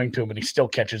know it's going to him and he still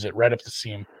catches it right up the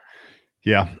seam.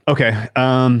 Yeah. Okay.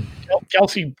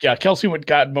 Kelce went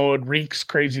God mode, Reeks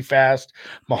crazy fast.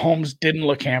 Mahomes didn't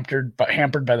look hampered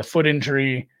by the foot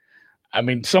injury. I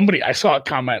mean, I saw a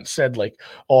comment said like,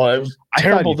 "Oh, it was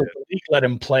terrible that the league let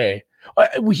him play."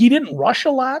 He didn't rush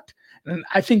a lot, and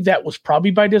I think that was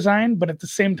probably by design. But at the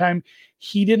same time,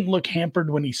 he didn't look hampered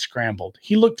when he scrambled.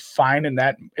 He looked fine in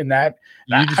that.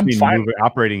 You just mean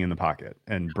operating in the pocket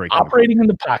and breaking. Operating in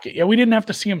the pocket. Yeah, we didn't have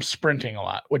to see him sprinting a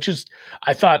lot, which is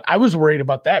I was worried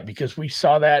about that because we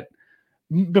saw that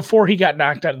before he got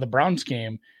knocked out of the Browns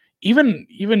game. Even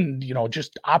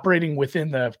just operating within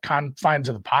the confines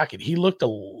of the pocket, he looked a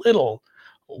little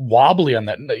wobbly on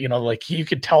that. Like you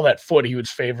could tell that foot he was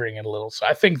favoring it a little. So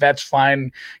I think that's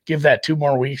fine. Give that 2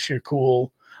 more weeks. You're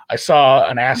cool. I saw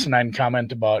an asinine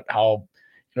comment about how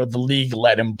the league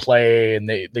let him play and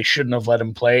they shouldn't have let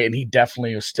him play, and he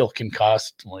definitely was still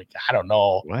concussed. I'm like, I don't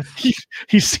know. What?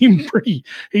 He seemed pretty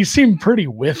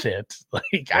with it.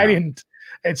 Like I didn't.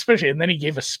 Especially, and then he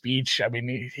gave a speech. I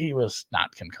mean, he was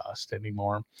not concussed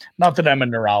anymore. Not that I'm a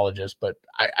neurologist, but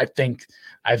I think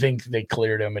they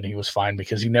cleared him and he was fine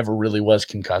because he never really was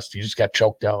concussed. He just got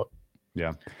choked out.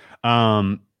 Yeah.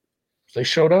 They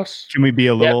showed us. Can we be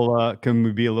a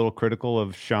little critical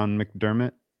of Sean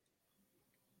McDermott?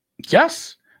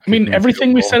 Yes. I mean,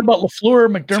 everything we said about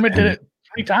LaFleur, McDermott did it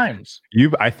 3 times.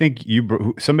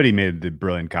 Somebody made the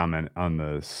brilliant comment on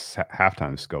the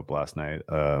halftime scope last night.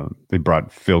 They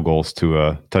brought field goals to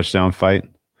a touchdown fight.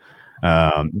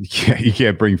 You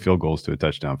can't bring field goals to a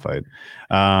touchdown fight.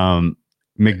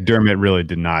 McDermott really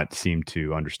did not seem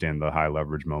to understand the high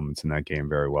leverage moments in that game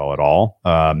very well at all.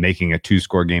 Making a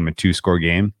 2-score game a 2-score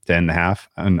game to end the half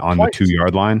on the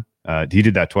 2-yard line. He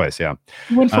did that twice. Yeah.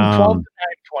 He went from 12 to 9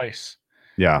 twice.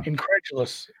 Yeah.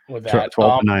 Incredulous with that.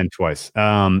 12 to 9 twice.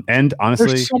 And honestly,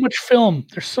 there's so much film.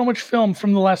 There's so much film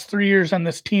from the last 3 years on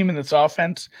this team and this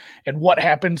offense and what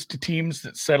happens to teams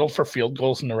that settle for field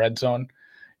goals in the red zone.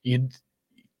 You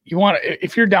want to,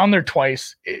 if you're down there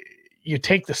twice, you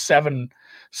take the 7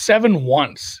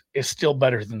 once is still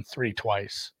better than 3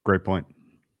 twice. Great point.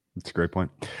 That's a great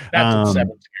point. That's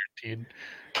 7's guaranteed.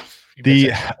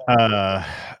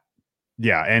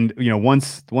 Yeah, and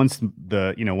once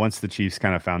the Chiefs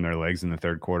kind of found their legs in the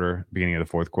third quarter, beginning of the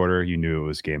fourth quarter, you knew it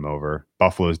was game over.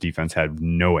 Buffalo's defense had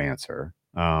no answer.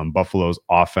 Buffalo's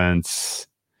offense,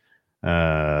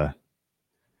 they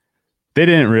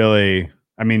didn't really.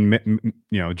 I mean,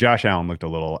 Josh Allen looked a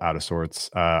little out of sorts.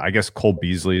 I guess Cole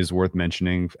Beasley is worth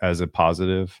mentioning as a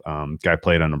positive. Guy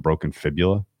played on a broken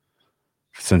fibula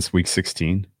since week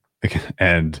 16,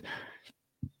 and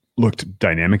looked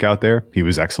dynamic out there. He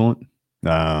was excellent.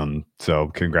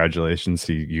 So congratulations.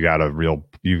 You've got a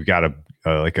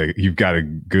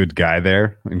good guy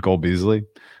there in Cole Beasley.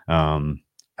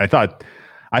 I thought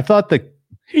the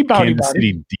Kansas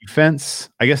City defense,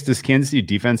 I guess, does Kansas City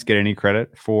defense get any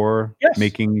credit for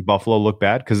making Buffalo look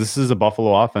bad? Because this is a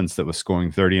Buffalo offense that was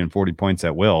scoring 30 and 40 points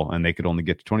at will, and they could only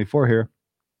get to 24 here.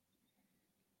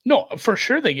 No, for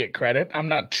sure they get credit. I'm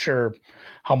not sure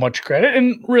how much credit.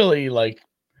 And really, like,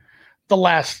 the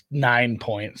last 9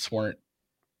 points weren't,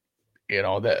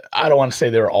 that I don't want to say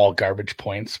they were all garbage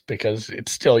points because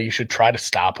it's still, you should try to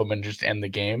stop them and just end the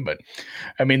game. But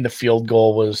I mean, the field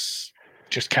goal was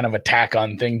just kind of a tack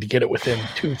on thing to get it within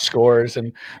 2 scores.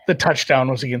 And the touchdown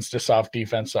was against a soft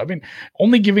defense. So, I mean,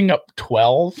 only giving up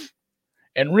 12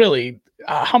 and really,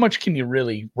 how much can you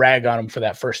really rag on them for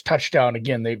that first touchdown?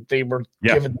 Again, they were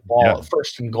given the ball at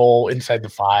 1st and goal inside the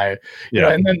 5,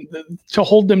 and then to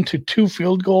hold them to 2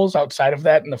 field goals outside of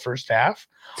that in the first half.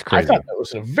 I thought that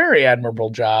was a very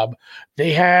admirable job.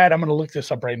 They had, I'm going to look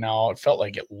this up right now. It felt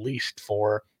like at least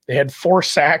 4. They had 4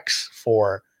 sacks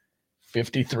for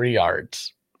 53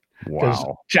 yards.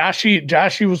 Wow.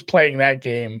 Joshy was playing that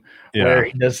game where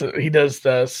he does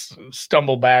the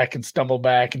stumble back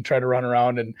and try to run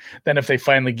around, and then if they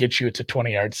finally get you, it's a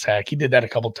 20-yard sack. He did that a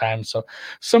couple times. So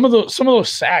some of those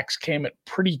sacks came at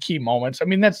pretty key moments. I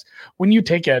mean, that's when you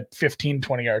take a 15,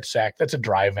 20-yard sack, that's a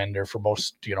drive ender for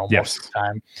most of the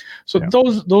time. So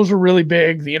those were really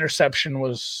big. The interception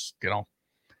was,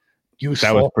 useful.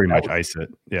 That was pretty much ice it.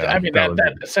 Yeah. I mean,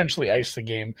 that essentially iced the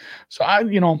game. So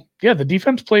the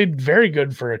defense played very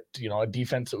good for a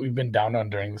defense that we've been down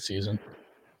on during the season.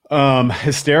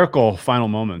 Hysterical final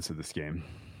moments of this game.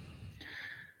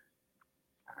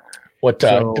 Let's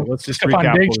just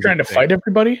Stefon Diggs trying to fight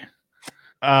everybody.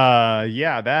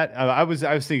 That I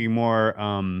was thinking more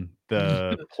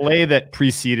the play that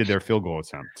preceded their field goal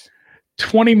attempt.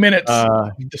 20 minutes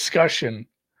discussion.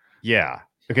 Yeah.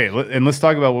 Okay, and let's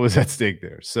talk about what was at stake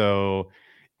there. So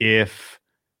if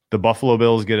the Buffalo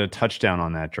Bills get a touchdown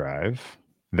on that drive,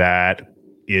 that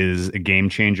is a game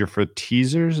changer for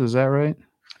teasers. Is that right?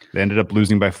 They ended up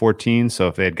losing by 14. So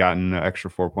if they had gotten an extra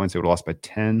 4 points, they would have lost by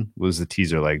 10. Was the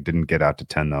teaser didn't get out to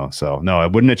 10 though. So no,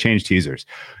 it wouldn't have changed teasers.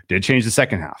 Did change the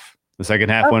second half. The second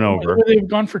half went over. Would they have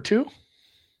gone for 2?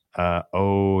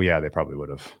 They probably would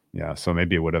have. Yeah. So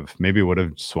maybe it would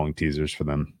have swung teasers for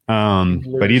them.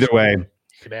 But either way,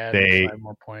 could add 5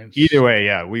 more points. Either way,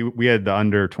 yeah, we had the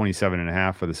under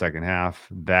 27.5 for the second half.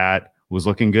 That was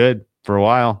looking good for a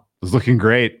while. It was looking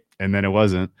great, and then it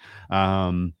wasn't.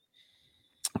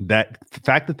 That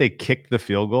fact that they kicked the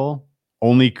field goal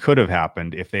only could have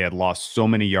happened if they had lost so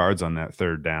many yards on that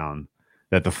third down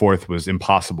that the fourth was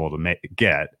impossible to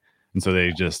get, and so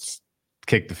they just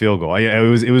kicked the field goal.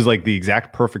 It was like the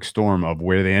exact perfect storm of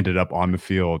where they ended up on the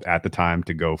field at the time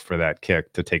to go for that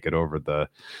kick to take it over the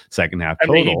second half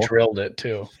total. I mean, he drilled it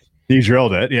too. He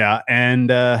drilled it, yeah. And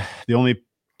the only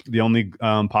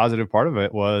positive part of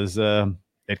it was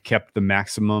it kept the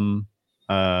maximum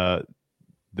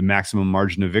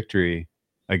margin of victory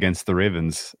against the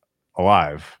Ravens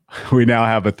alive. We now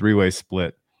have a 3-way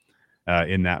split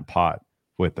in that pot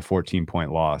with the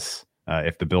 14-point loss.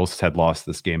 If the Bills had lost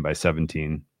this game by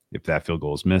 17, if that field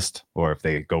goal is missed, or if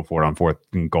they go for it on 4th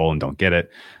and goal and don't get it,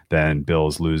 then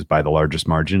Bills lose by the largest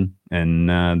margin,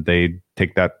 and they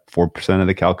take that 4% of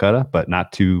the Calcutta, but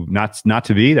not to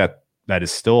be. That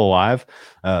is still alive.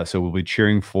 So we'll be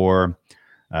cheering for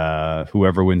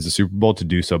whoever wins the Super Bowl to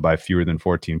do so by fewer than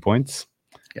 14 points.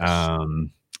 Yes.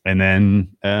 And then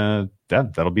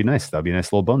that'll be nice. That'll be a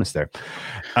nice little bonus there.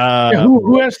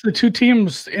 Who has the 2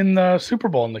 teams in the Super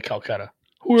Bowl in the Calcutta?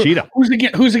 Cheetah.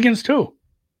 Who's against who?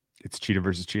 It's Cheetah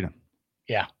versus Cheetah.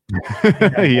 Yeah.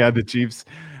 Yeah, the Chiefs.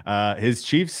 His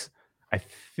Chiefs, I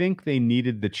think they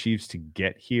needed the Chiefs to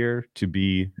get here to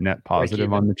be net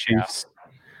positive on the Chiefs.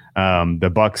 Yeah. The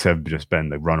Bucks have just been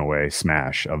the runaway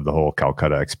smash of the whole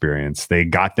Calcutta experience. They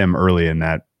got them early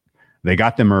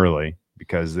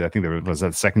because I think there was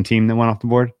that second team that went off the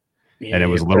board, and it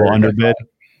was a little underbid.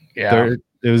 Yeah,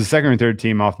 it was the second or third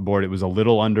team off the board. It was a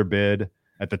little underbid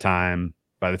at the time.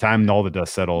 By the time all the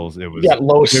dust settles, it was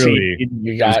low seed.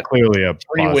 You got clearly a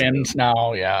 3 wins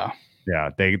now. Yeah,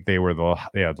 they were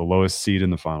the lowest seed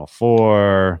in the Final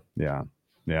Four. Yeah.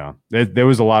 There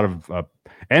was a lot of,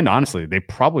 and honestly, they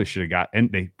probably should have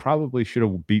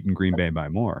beaten Green Bay by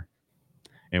more.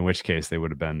 In which case, they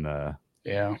would have been the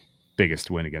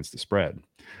biggest win against the spread.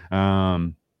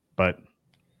 But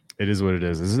it is what it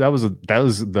is. That was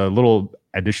the little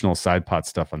additional side pot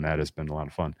stuff on that has been a lot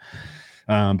of fun.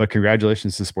 But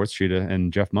congratulations to Sports Cheetah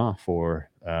and Jeff Ma for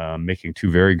making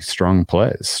 2 very strong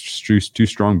plays, 2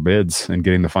 strong bids, and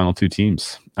getting the final 2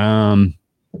 teams.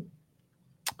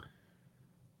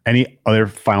 Any other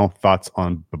final thoughts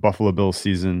on the Buffalo Bills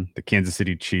season, the Kansas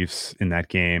City Chiefs in that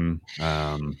game?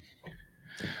 The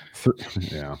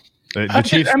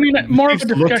Chiefs. I mean, more of a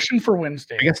discussion for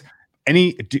Wednesday. I guess.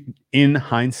 In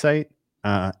hindsight,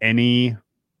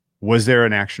 was there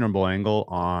an actionable angle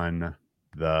on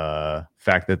the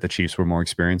fact that the Chiefs were more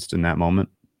experienced in that moment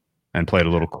and played a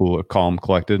little cooler, calm,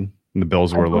 collected, and the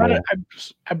Bills were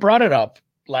I brought it up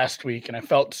last week, and I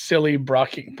felt silly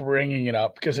bringing it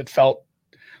up because it felt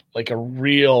like a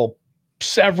real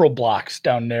several blocks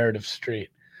down Narrative Street.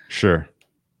 Sure.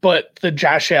 But the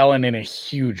Josh Allen in a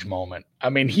huge moment. I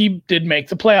mean, he did make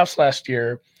the playoffs last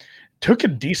year, took a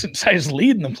decent sized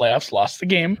lead in the playoffs, lost the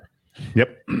game.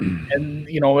 Yep. And,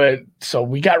 so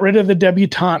we got rid of the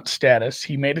debutante status.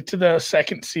 He made it to the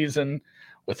second season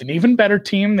with an even better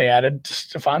team. They added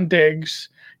Stefon Diggs.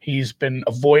 He's been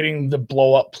avoiding the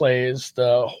blow up plays,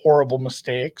 the horrible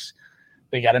mistakes.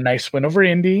 They got a nice win over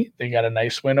Indy. They got a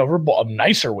nicer win over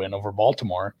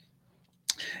Baltimore.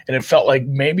 And it felt like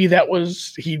maybe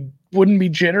he wouldn't be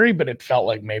jittery, but it felt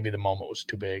like maybe the moment was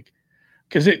too big.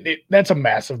 Because that's a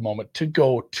massive moment to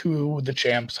go to the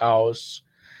champ's house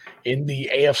in the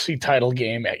AFC title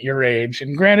game at your age.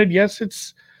 And granted, yes,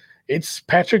 it's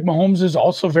Patrick Mahomes is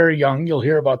also very young. You'll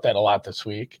hear about that a lot this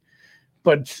week.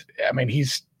 But I mean,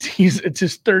 it's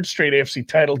his third straight AFC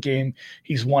title game.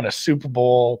 He's won a Super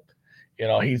Bowl. You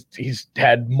know, he's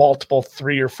had multiple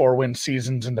 3 or 4 win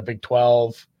seasons in the Big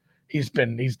 12. He's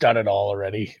done it all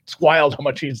already. It's wild how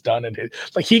much he's done. And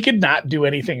like he could not do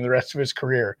anything the rest of his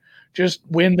career. Just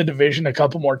win the division a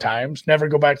couple more times, never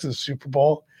go back to the Super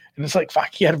Bowl. And it's like,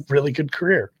 fuck, he had a really good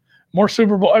career. More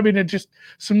Super Bowl. I mean,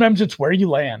 sometimes it's where you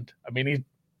land. I mean,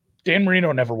 Dan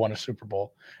Marino never won a Super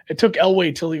Bowl. It took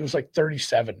Elway till he was like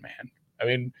 37, man. I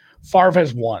mean, Favre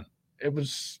has won.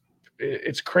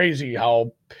 It's crazy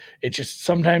how it just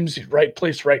sometimes right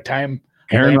place, right time.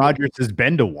 Aaron Rodgers has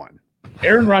been to one.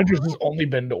 Aaron Rodgers has only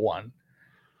been to one.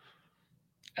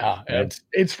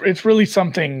 It's really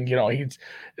something, you know, he's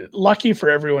lucky for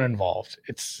everyone involved.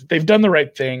 They've done the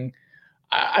right thing.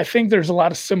 I think there's a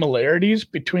lot of similarities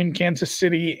between Kansas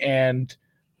City and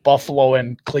Buffalo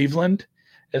and Cleveland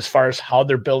as far as how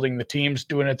they're building the teams,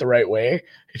 doing it the right way.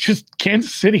 It's just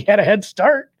Kansas City had a head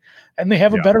start and they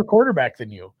have a better quarterback than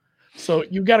you. So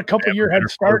you've got a couple year head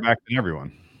start. Quarterback than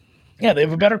everyone. Yeah, they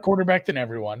have a better quarterback than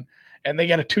everyone. And they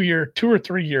got a 2 or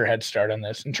 3 year head start on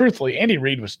this. And truthfully, Andy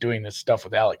Reid was doing this stuff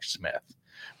with Alex Smith.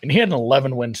 I mean, he had an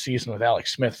 11-win season with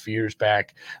Alex Smith a few years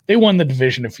back. They won the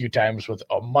division a few times with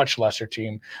a much lesser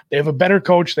team. They have a better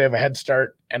coach. They have a head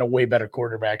start and a way better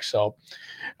quarterback. So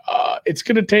it's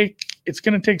going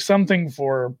to take something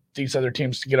for these other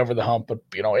teams to get over the hump. But,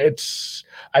 you know,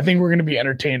 I think we're going to be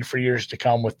entertained for years to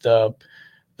come with the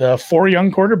 4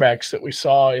 young quarterbacks that we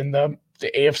saw in the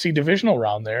AFC divisional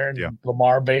round there. And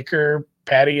Lamar, Baker,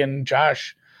 Patty, and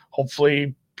Josh.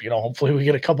 Hopefully we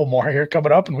get a couple more here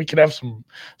coming up and we could have some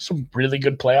really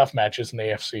good playoff matches in the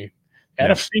AFC.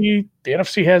 Yeah. The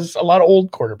NFC has a lot of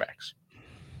old quarterbacks.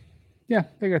 Yeah,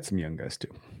 they got some young guys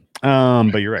too.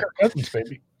 But you're right. Cousins,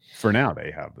 baby. For now, they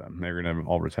have them. They're going to have them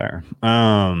all retire.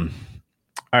 All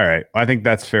right. I think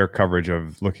that's fair coverage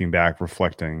of looking back,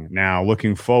 reflecting. Now,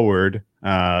 looking forward,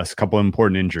 a couple of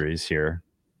important injuries here.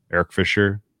 Eric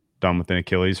Fisher, done with an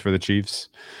Achilles for the Chiefs.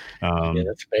 Yeah,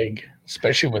 that's big,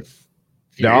 especially with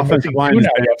the offensive line. Now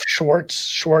you have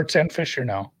Schwartz, and Fisher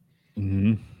now.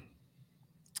 Mm-hmm.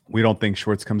 We don't think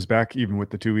Schwartz comes back, even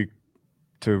with the 2 week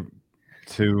to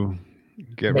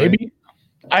get maybe. Right.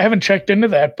 I haven't checked into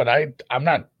that, but I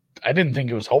didn't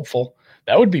think it was hopeful.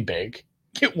 That would be big.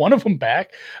 Get one of them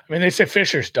back. I mean, they say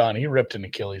Fisher's done. He ripped an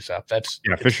Achilles up.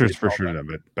 Fisher's for sure done.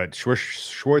 But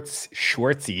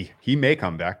Schwartzy, he may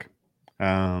come back.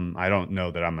 I don't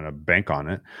know that I'm going to bank on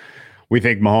it. We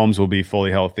think Mahomes will be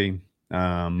fully healthy.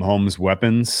 Mahomes'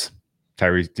 weapons,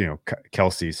 Tyree,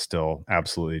 Kelsey's still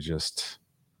absolutely just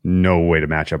no way to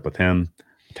match up with him.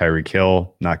 Tyreek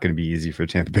Hill, not going to be easy for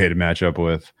Tampa Bay to match up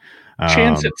with.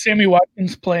 Chance at Sammy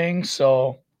Watkins playing,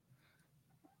 so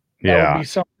that would be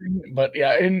something. But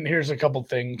yeah, and here's a couple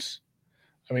things.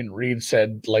 I mean, Reed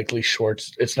said likely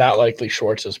Schwartz. It's not likely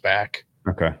Schwartz is back.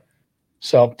 Okay.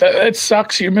 So that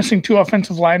sucks. You're missing 2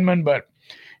 offensive linemen, but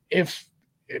if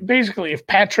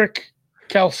Patrick,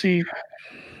 Kelsey,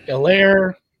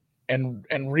 Hilaire,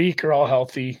 and Reek are all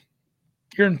healthy,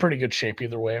 you're in pretty good shape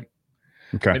either way.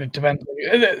 Okay. And it depends.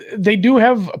 They do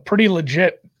have a pretty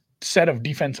legit set of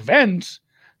defensive ends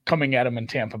coming at them in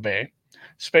Tampa Bay,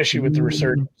 especially with the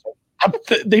resurgence.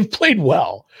 They've played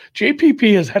well.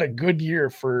 JPP has had a good year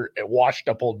for a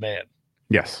washed-up old man.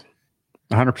 Yes,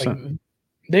 100%.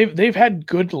 They've had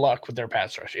good luck with their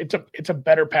pass rush. It's a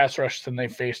better pass rush than they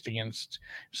faced against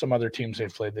some other teams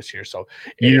they've played this year. So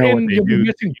you'll be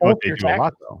missing both your tackles. A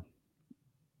lot, though.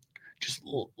 Just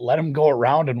let them go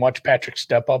around and watch Patrick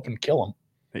step up and kill him.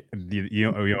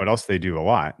 You know what else they do a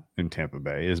lot in Tampa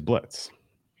Bay is blitz.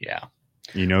 Yeah.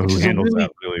 You know who handles that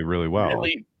really, really well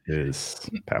is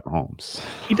Pat Mahomes.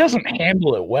 He doesn't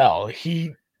handle it well.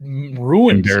 He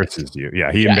embarrasses you.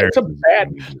 Yeah, he embarrasses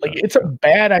it's a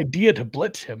bad idea to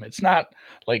blitz him. It's not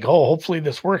like, hopefully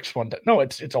this works one day. No,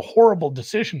 it's a horrible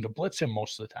decision to blitz him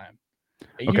most of the time.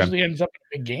 It usually ends up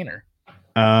a big gainer.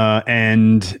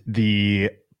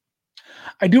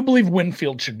 I do believe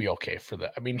Winfield should be okay for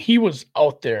that. I mean, he was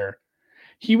out there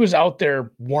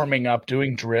warming up,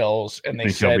 doing drills, and they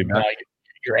said,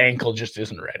 your ankle just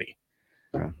isn't ready.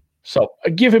 Okay. So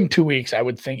give him 2 weeks, I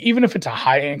would think. Even if it's a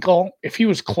high ankle, if he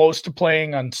was close to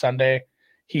playing on Sunday,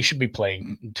 he should be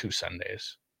playing 2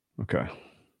 Sundays. Okay.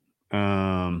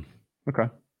 Okay.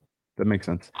 That makes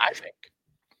sense. I think.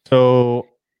 So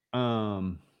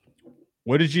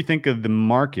What did you think of the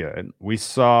market? We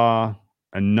saw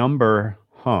a number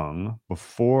hung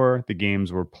before the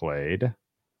games were played.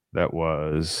 That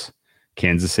was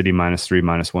Kansas City -3,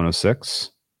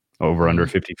 -106, over under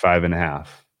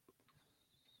 55.5.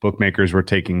 Bookmakers were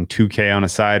taking 2K on a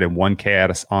side and 1K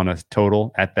on a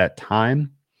total at that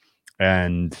time,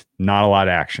 and not a lot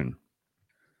of action.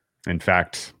 In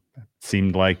fact, it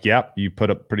seemed like, yep, you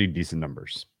put up pretty decent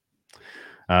numbers.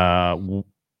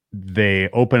 They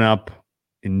open up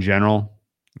in general.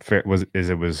 It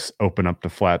was open up to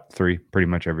flat 3 pretty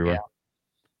much everywhere,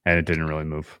 and it didn't really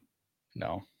move.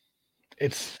 No,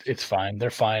 it's fine. They're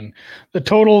fine. The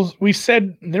totals, we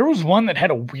said there was one that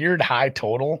had a weird high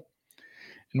total,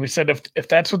 and we said if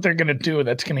that's what they're going to do,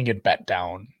 that's going to get bet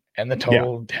down, and the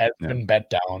total has been bet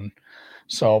down.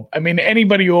 So, I mean,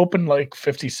 anybody who opened like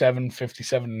 57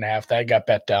 and a half, that got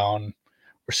bet down.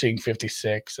 We're seeing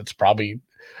 56. It's probably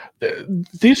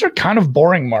these are kind of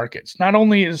boring markets. Not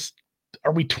only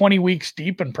are we 20 weeks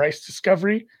deep in price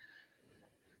discovery,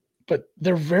 but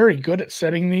they're very good at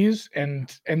setting these,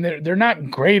 and they're not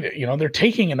great. You know, they're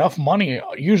taking enough money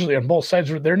usually on both sides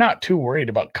where they're not too worried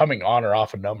about coming on or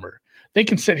off a number. They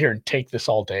can sit here and take this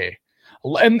all day.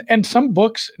 And some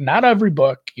books, not every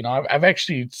book, you know, I've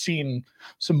actually seen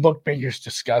some bookmakers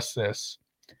discuss this.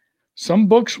 Some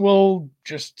books will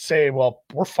just say, well,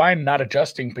 we're fine not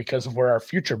adjusting because of where our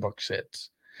future book sits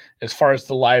as far as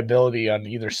the liability on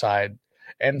either side.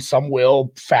 And some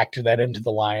will factor that into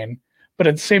the line. But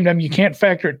at the same time, you can't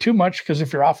factor it too much because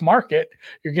if you're off market,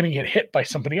 you're going to get hit by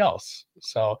somebody else.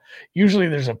 So usually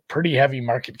there's a pretty heavy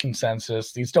market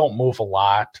consensus. These don't move a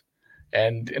lot.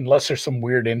 And unless there's some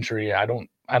weird injury, I don't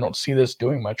see this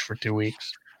doing much for 2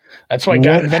 weeks. That's why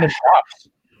God invented props.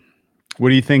 What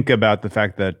do you think about the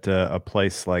fact that a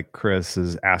place like Chris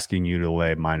is asking you to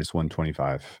lay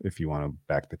 -125 if you want to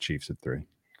back the Chiefs at 3?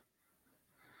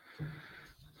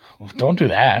 Well, don't do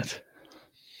that.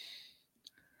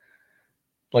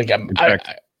 Like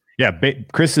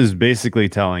Chris is basically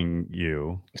telling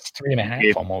you it's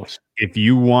 3.5 almost. If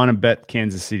you want to bet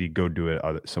Kansas City, go do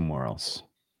it somewhere else.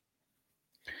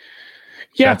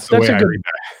 Yeah, that's a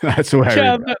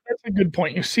good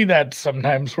point. You see that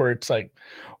sometimes where it's like,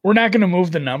 we're not going to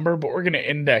move the number, but we're going to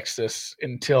index this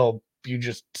until you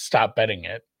just stop betting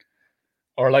it.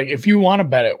 Or like, if you want to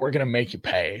bet it, we're going to make you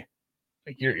pay.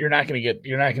 Like you're not going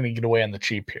to get away on the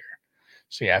cheap here.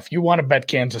 So yeah, if you want to bet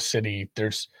Kansas City,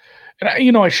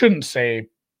 I shouldn't say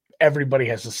everybody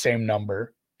has the same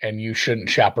number and you shouldn't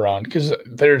shop around, because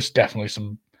there's definitely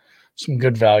some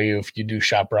good value if you do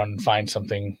shop around and find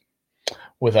something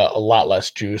with a lot less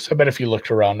juice. I bet if you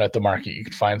looked around at the market, you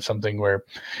could find something where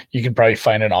you could probably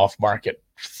find an off-market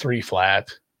 3 flat.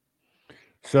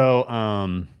 So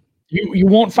you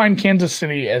won't find Kansas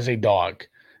City as a dog.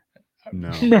 No.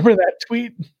 Remember that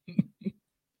tweet?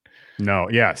 No.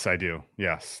 Yes, I do.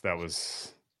 Yes, that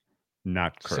was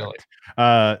not correct.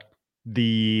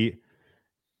 The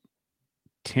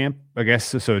Tampa, I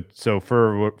guess so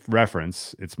for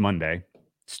reference, it's Monday.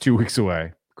 It's 2 weeks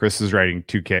away. Chris is writing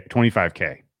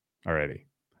 25K already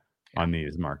on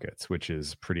these markets, which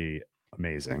is pretty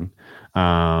amazing.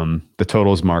 The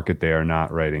totals market, they are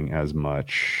not writing as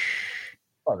much.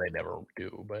 Well, they never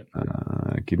do, but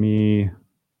give me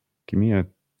a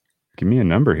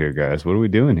number here, guys. What are we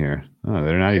doing here? Oh,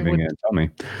 they're not even going to tell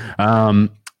me.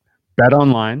 Bet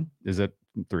online is at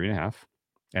 3.5.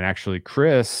 And actually,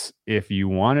 Chris, if you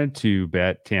wanted to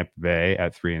bet Tampa Bay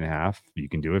at 3.5, you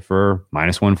can do it for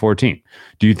 -114.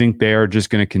 Do you think they are just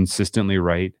going to consistently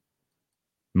write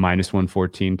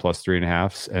 -114 plus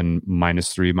 3.5s and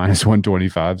 -3,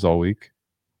 -125s all week?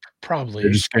 Probably.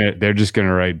 They're just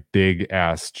gonna write big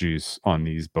ass juice on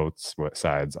these both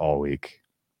sides all week.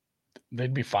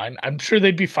 They'd be fine. I'm sure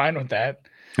they'd be fine with that.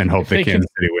 And hope that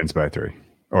Kansas City wins by 3.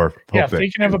 Or if they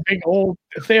can have a big hold,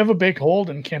 if they have a big hold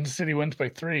and Kansas City wins by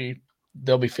 3,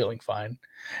 they'll be feeling fine.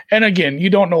 And again, you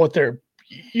don't know what their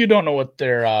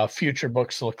future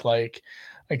books look like.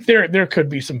 Like there could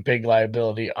be some big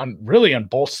liability on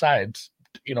both sides.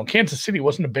 You know, Kansas City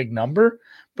wasn't a big number,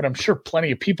 but I'm sure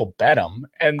plenty of people bet them.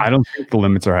 And I don't think the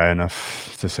limits are high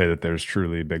enough to say that there's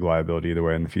truly big liability either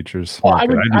way in the futures. Well, I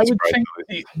would think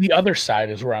the other side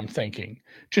is where I'm thinking.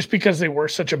 Just because they were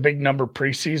such a big number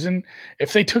preseason,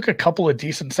 if they took a couple of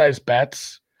decent sized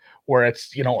bets where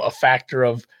it's, you know, a factor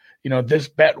of, you know, this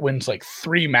bet wins like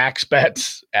 3 max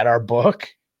bets at our book.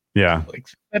 Yeah. Like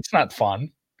that's not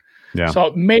fun. Yeah.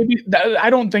 So maybe I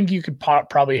don't think you could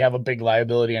probably have a big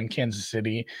liability on Kansas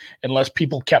City unless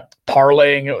people kept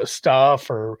parlaying it with stuff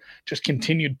or just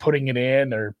continued putting it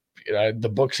in, or,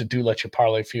 the books that do let you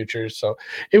parlay futures. So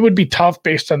it would be tough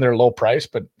based on their low price,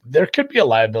 but there could be a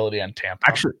liability on Tampa.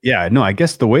 Actually, yeah, no, I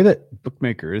guess the way that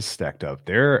bookmaker is stacked up,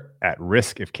 they're at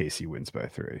risk if KC wins by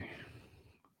 3.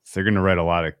 So they're going to write a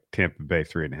lot of Tampa Bay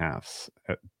 3.5s,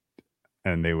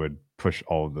 and they would push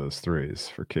all of those 3s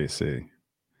for KC.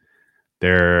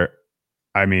 They're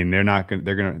not going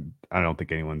to, I don't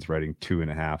think anyone's writing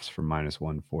 2.5s for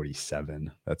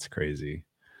 -147. That's crazy.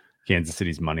 Kansas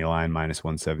City's money line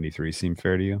 -173 seem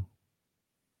fair to you?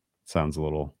 Sounds a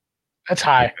little. That's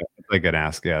high. Like an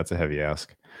ask. Yeah, it's a heavy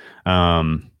ask.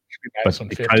 But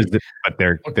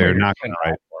they're not going to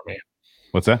write for me.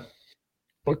 What's that?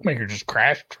 Bookmaker just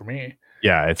crashed for me.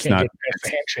 Yeah, it's Can't not. get past the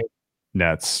handshake.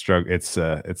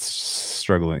 It's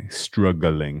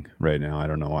struggling right now. I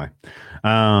don't know why.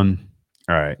 All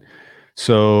right.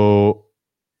 So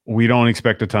we don't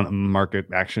expect a ton of market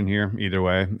action here either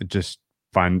way. Just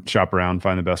shop around,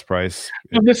 find the best price.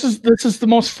 Well, this is the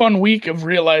most fun week of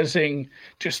realizing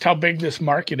just how big this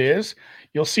market is.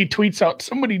 You'll see tweets out,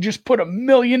 somebody just put $1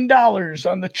 million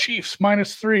on the Chiefs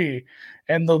 -3,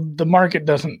 and the market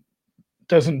doesn't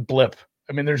blip.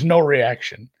 I mean, there's no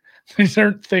reaction. These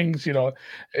aren't things,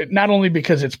 not only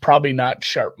because it's probably not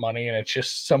sharp money and it's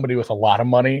just somebody with a lot of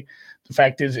money. The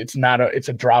fact is it's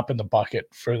a drop in the bucket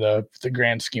for the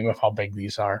grand scheme of how big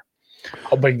these are,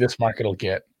 how big this market will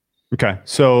get. Okay.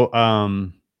 So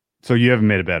you haven't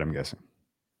made a bet, I'm guessing.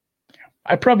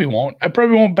 I probably won't. I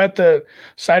probably won't bet the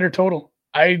side or total.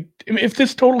 If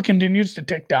this total continues to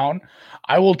tick down,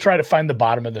 I will try to find the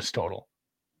bottom of this total.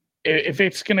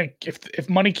 If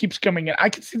money keeps coming in, I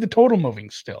can see the total moving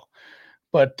still.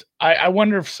 But I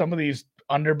wonder if some of these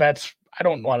under bets, I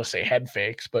don't want to say head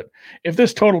fakes, but if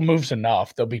this total moves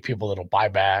enough, there'll be people that'll buy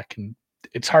back, and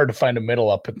it's hard to find a middle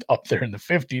up there in the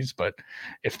 50s, but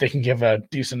if they can give a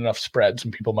decent enough spread,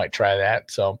 some people might try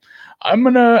that. So I'm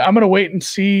gonna wait and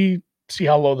see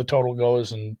how low the total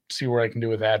goes and see where I can do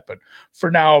with that. But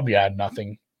for now, yeah,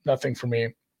 nothing for me.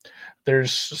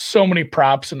 There's so many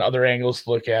props and other angles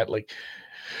to look at. Like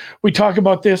we talk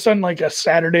about this on like a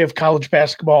Saturday of college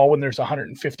basketball when there's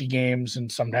 150 games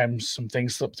and sometimes some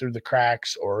things slip through the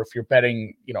cracks, or if you're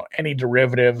betting, any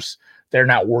derivatives, they're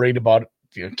not worried about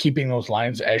keeping those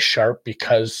lines as sharp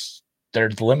because their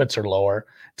limits are lower.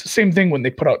 It's the same thing when they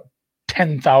put out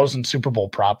 10,000 Super Bowl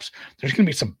props. There's going to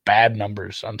be some bad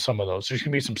numbers on some of those. There's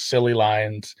going to be some silly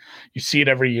lines. You see it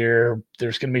every year.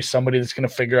 There's going to be somebody that's going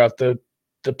to figure out the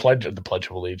Pledge of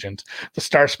Allegiance, the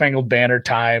Star Spangled Banner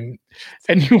time,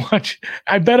 and you watch.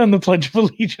 I bet on the Pledge of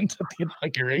Allegiance at the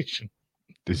inauguration.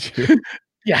 Did you?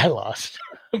 Yeah, I lost,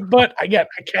 but I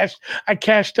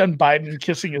cashed on Biden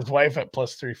kissing his wife at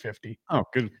 +350. Oh,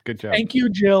 good job. Thank you,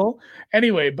 Jill.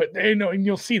 Anyway, but and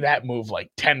you'll see that move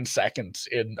like 10 seconds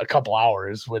in a couple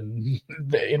hours when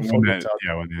the info gets out.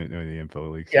 Yeah, when the info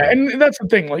leaks. Yeah, and that's the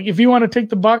thing. Like, if you want to take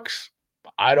the Bucks,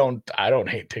 I don't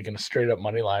hate taking a straight up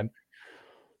money line.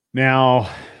 Now,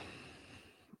 I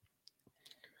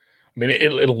mean,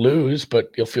 it'll lose,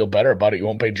 but you'll feel better about it. You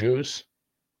won't pay juice.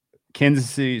 Kansas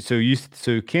City.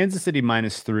 So Kansas City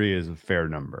 -3 is a fair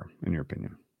number in your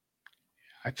opinion?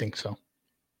 I think so.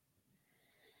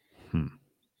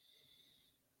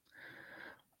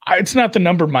 It's not the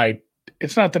number my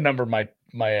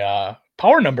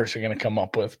power numbers are going to come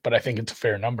up with, but I think it's a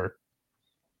fair number.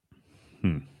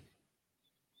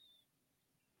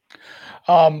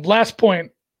 Last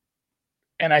point,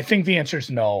 and I think the answer is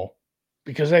no,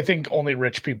 because I think only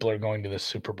rich people are going to the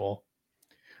Super Bowl.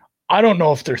 I don't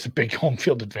know if there's a big home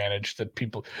field advantage that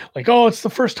people like, oh, it's the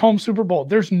first home Super Bowl.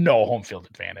 There's no home field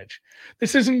advantage.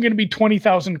 This isn't going to be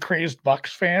 20,000 crazed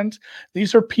Bucks fans.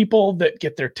 These are people that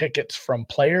get their tickets from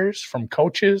players, from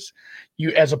coaches.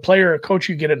 You, as a player or coach,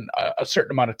 you get a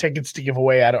certain amount of tickets to give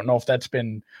away. I don't know if that's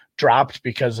been dropped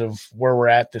because of where we're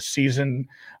at this season.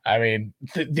 I mean,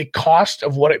 the cost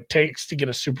of what it takes to get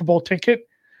a Super Bowl ticket,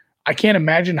 I can't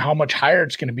imagine how much higher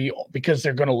it's going to be because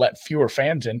they're going to let fewer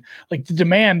fans in. Like the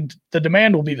demand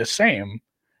will be the same,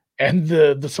 and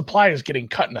the supply is getting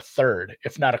cut in a third,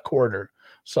 if not a quarter.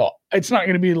 So it's not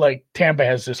going to be like Tampa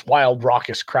has this wild,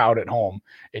 raucous crowd at home.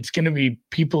 It's going to be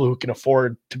people who can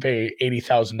afford to pay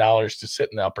 $80,000 to sit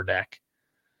in the upper deck.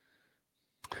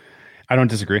 I don't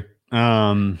disagree.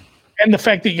 And the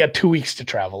fact that you got 2 weeks to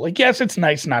travel. Like, yes, it's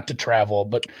nice not to travel,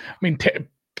 but I mean,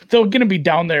 they're going to be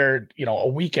down there, a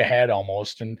week ahead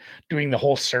almost and doing the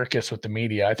whole circus with the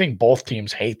media. I think both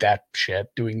teams hate that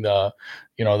shit, doing the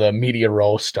media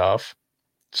row stuff.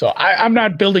 So I'm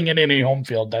not building in any home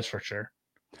field. That's for sure.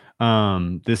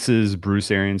 This is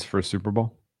Bruce Arians' first Super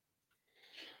Bowl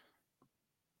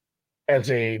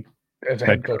As a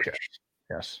head coach.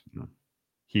 Yes.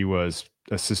 He was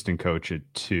assistant coach at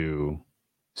 2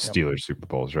 Steelers Super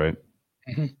Bowls, right?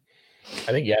 Mm-hmm.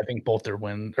 I think both their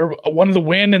win, or one of the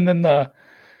win and then the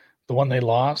one they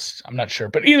lost. I'm not sure,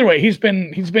 but either way, he's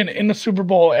been in the Super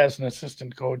Bowl as an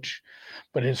assistant coach,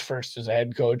 but his first as a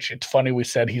head coach. It's funny we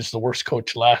said he's the worst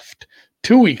coach left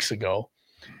 2 weeks ago,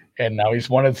 and now he's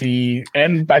one of the.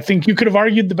 And I think you could have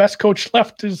argued the best coach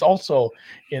left is also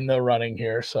in the running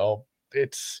here. So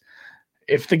it's,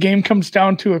 if the game comes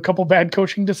down to a couple bad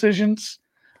coaching decisions,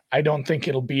 I don't think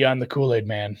it'll be on the Kool-Aid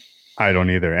man. I don't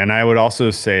either. And I would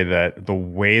also say that the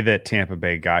way that Tampa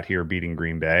Bay got here beating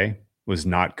Green Bay was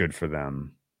not good for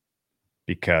them,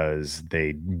 because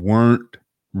they weren't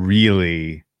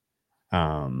really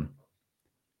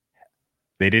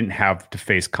they didn't have to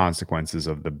face consequences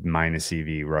of the minus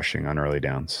EV rushing on early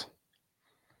downs.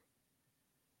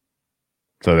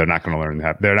 So they're not going to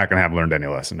have learned any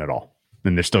lesson at all.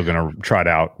 And they're still going to trot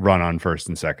out run on first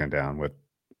and second down with,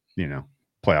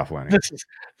 playoff winning.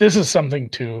 This is something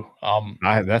too.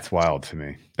 That's wild to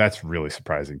me. That's really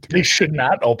surprising to me. They should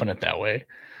not open it that way.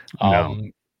 No.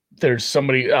 There's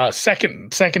somebody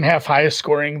second half highest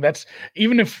scoring. That's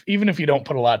even if you don't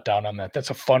put a lot down on that,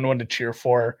 that's a fun one to cheer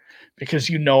for, because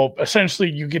essentially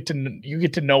you get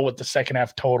to know what the second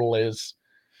half total is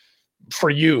for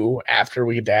you after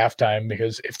we get to halftime.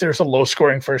 Because if there's a low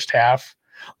scoring first half,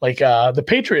 like the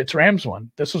Patriots Rams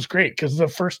one, this was great because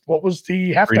what was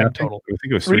the halftime total? I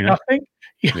think it was 3-0.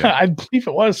 Yeah, I believe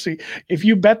it was. See, if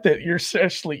you bet that you're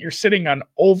sitting on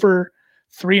over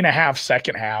 3.5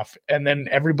 second half, and then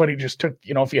everybody just took,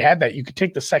 if you had that, you could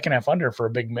take the second half under for a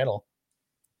big middle.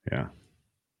 Yeah.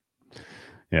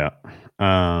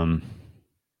 No,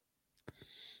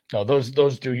 those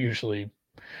do usually,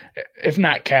 if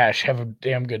not cash, have a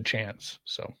damn good chance.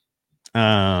 So,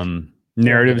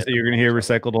 narratives that you're going to hear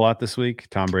recycled a lot this week: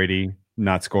 Tom Brady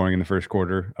not scoring in the first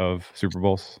quarter of Super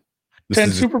Bowls.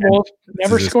 10 Super Bowls,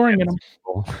 never scoring in them.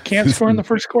 Can't score in the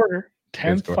first quarter.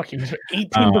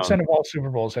 18% of all Super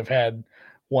Bowls have had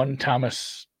one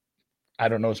Thomas. I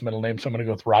don't know his middle name, so I'm going to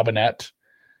go with Robinette.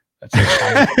 That's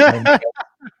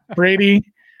Brady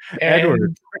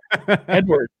and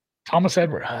Edward. Thomas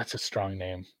Edward. Oh, that's a strong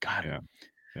name. God,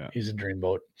 yeah. He's a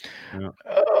dreamboat.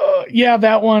 Yeah.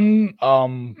 That one.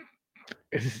 How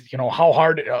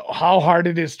hard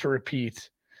it is to repeat.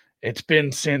 It's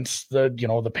been since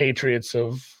the Patriots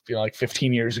of like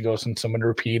 15 years ago since someone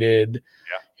repeated.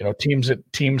 Yeah. Teams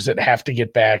that have to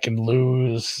get back and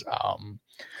lose.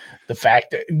 The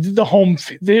fact that the home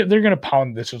they're going to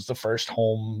pound. This was the first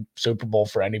home Super Bowl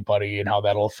for anybody, and how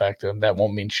that'll affect them. That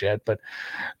won't mean shit. But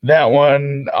that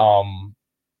one,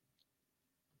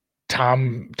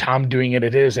 Tom doing it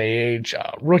at his age,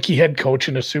 rookie head coach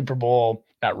in a Super Bowl.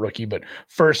 Not rookie, but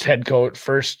first head coach,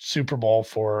 first Super Bowl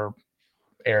for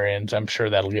Arians. I'm sure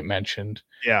that'll get mentioned.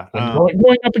 Yeah.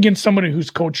 Going up against somebody who's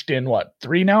coached in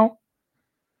 3 now?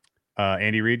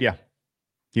 Andy Reid, yeah.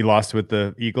 He lost with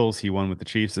the Eagles. He won with the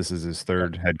Chiefs. This is his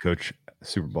third head coach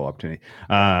Super Bowl opportunity.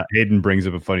 Hayden brings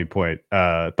up a funny point.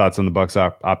 Thoughts on the Bucs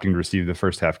opting to receive the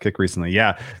first half kick recently?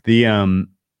 Yeah. The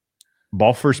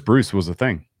ball first Bruce was a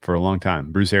thing for a long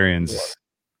time. Bruce Arians,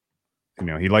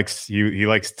 he likes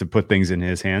to put things in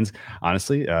his hands.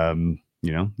 Honestly,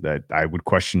 that I would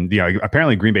question.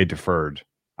 Apparently Green Bay deferred.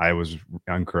 I was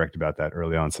incorrect about that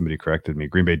early on. Somebody corrected me.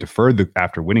 Green Bay deferred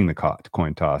after winning the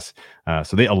coin toss.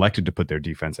 So they elected to put their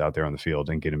defense out there on the field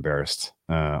and get embarrassed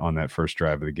on that first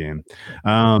drive of the game.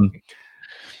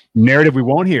 Narrative we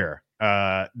won't hear.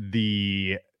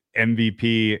 The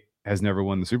MVP has never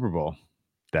won the Super Bowl.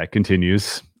 That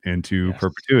continues into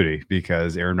perpetuity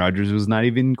because Aaron Rodgers was not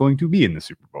even going to be in the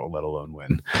Super Bowl, let alone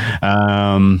win.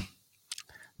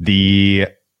 The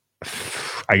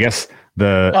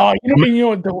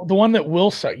one that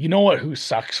will suck. You know what? Who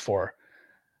sucks for?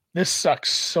 This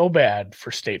sucks so bad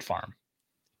for State Farm.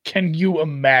 Can you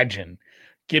imagine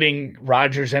getting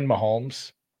Rodgers and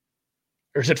Mahomes?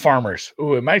 Or is it Farmers?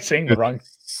 Ooh, am I saying the wrong?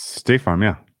 State Farm,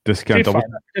 yeah. Discount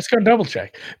double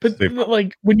check. But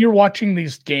like when you're watching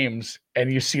these games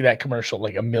and you see that commercial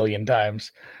like a million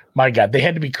times, my God, they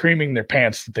had to be creaming their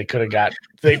pants that they could have got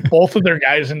both of their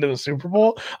guys into the Super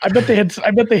Bowl. I bet they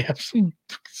have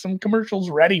some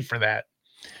commercials ready for that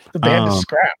they had to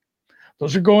scrap.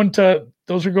 Those are going to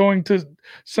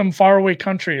some faraway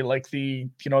country like the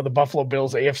Buffalo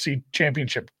Bills AFC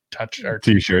Championship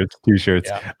T-shirts.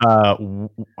 Yeah.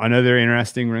 Another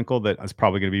interesting wrinkle that is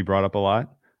probably going to be brought up a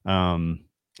lot. Tom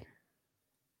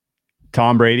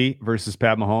Brady versus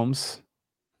Pat Mahomes.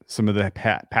 Some of the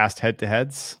past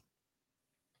head-to-heads.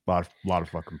 A lot of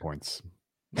fucking points.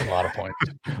 A lot of points.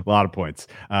 A lot of points.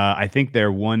 I think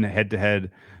their one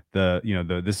head-to-head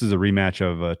This is a rematch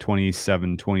of a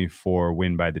 27-24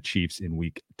 win by the Chiefs in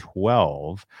week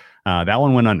 12. That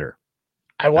one went under.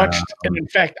 I watched, and in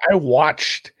fact, I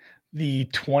watched the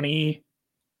 20.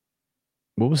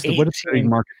 What did the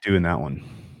market do in that one?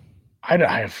 I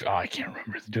can't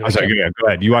remember. Go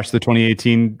ahead. You watched the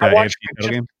 2018 AFC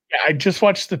title game? Yeah, I just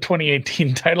watched the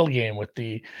 2018 title game with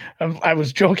I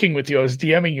was joking with you. I was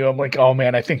DMing you. I'm like, oh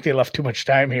man, I think they left too much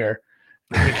time here.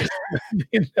 Because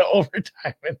in the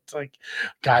overtime, it's like,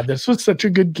 God, this was such a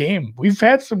good game. We've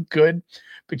had some good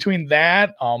between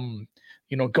that.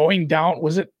 Going down.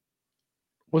 Was it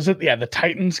the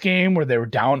Titans game where they were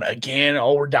down again?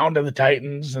 Oh, we're down to the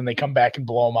Titans, and they come back and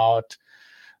blow them out.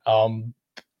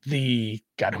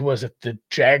 Who was it? The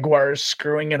Jaguars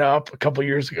screwing it up a couple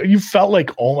years ago. You felt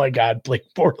like, oh my God,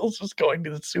 Blake Bortles was going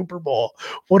to the Super Bowl.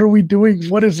 What are we doing?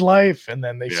 What is life? And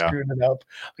then they screwed it up.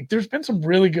 Like, there's been some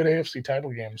really good AFC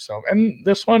title games. So, and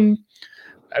this one,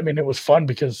 I mean, it was fun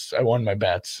because I won my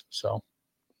bets. So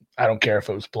I don't care if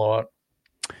it was blowout.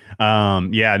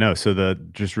 So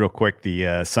just real quick,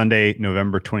 the Sunday,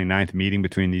 November 29th meeting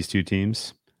between these two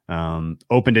teams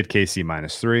opened at KC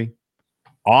 -3.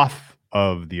 Off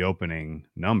of the opening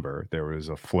number, there was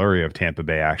a flurry of Tampa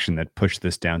Bay action that pushed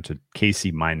this down to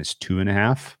KC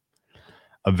 -2.5.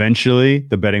 Eventually,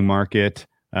 the betting market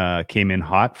came in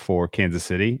hot for Kansas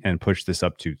City and pushed this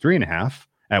up to 3.5,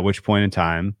 at which point in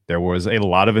time, there was a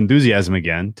lot of enthusiasm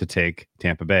again to take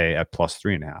Tampa Bay at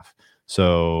 +3.5.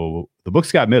 So the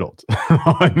books got middled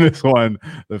on this one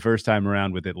the first time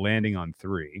around, with it landing on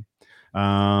 3.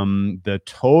 The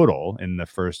total in the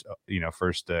first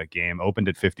game opened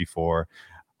at 54,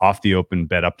 off the open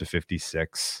bet up to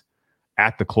 56,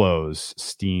 at the close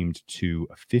steamed to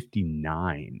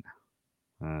 59.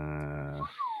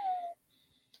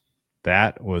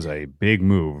 That was a big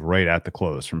move right at the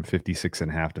close from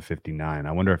 56.5 to 59.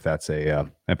 I wonder if that's a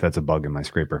bug in my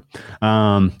scraper.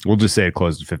 We'll just say it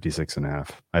closed at 56.5.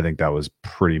 I think that was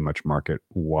pretty much market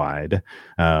wide,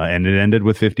 and it ended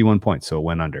with 51 points, so it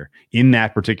went under. In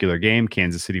that particular game,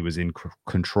 Kansas City was in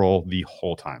control the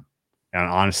whole time, and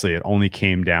honestly, it only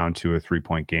came down to a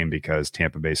 3-point game because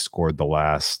Tampa Bay scored the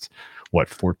last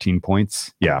 14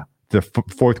 points. Yeah. The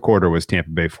fourth quarter was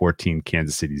Tampa Bay 14,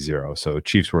 Kansas City 0. So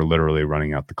Chiefs were literally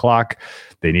running out the clock.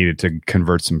 They needed to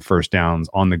convert some first downs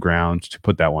on the ground to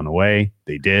put that one away.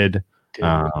 They did.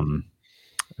 And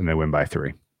they win by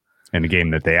 3. In a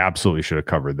game that they absolutely should have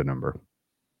covered the number.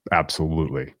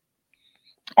 Absolutely.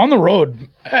 On the road.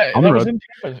 On the road.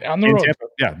 On the road. Tampa.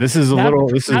 Yeah, this is not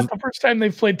the first time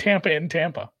they've played Tampa in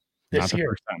Tampa this year.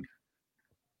 First time.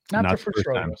 Not the first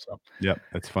rodeo. So. Yep,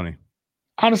 that's funny.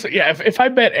 Honestly, yeah, if I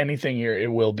bet anything here,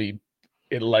 it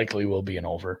likely will be an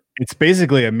over. It's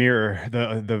basically a mirror.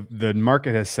 The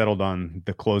market has settled on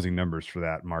the closing numbers for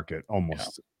that market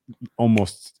almost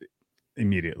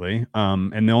immediately.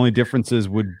 And the only differences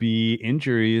would be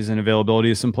injuries and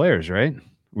availability of some players, right?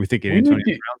 We think Antonio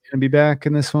Brown's going to be back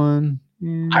in this one.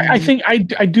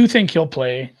 I do think he'll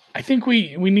play. I think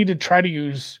we need to try to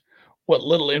use what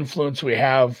little influence we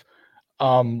have,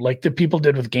 like the people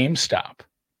did with GameStop.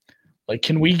 Like,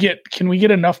 can we get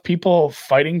enough people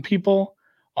fighting people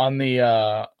on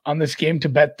this game to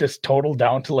bet this total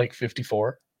down to like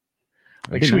 54?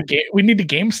 Like, we need to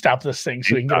GameStop this thing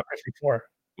so we can get 54.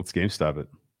 Let's GameStop it.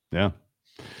 Yeah.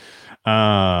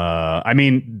 I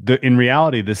mean, in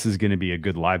reality, this is going to be a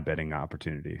good live betting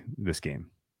opportunity. This game,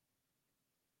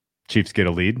 Chiefs get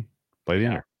a lead, play the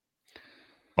under.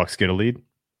 Bucks get a lead,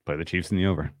 play the Chiefs in the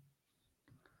over.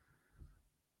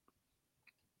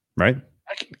 Right.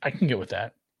 I can get with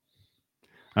that.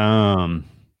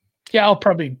 I'll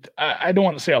probably. I don't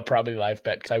want to say I'll probably live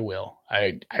bet because I will.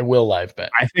 I will live bet.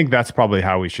 I think that's probably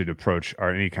how we should approach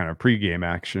any kind of pregame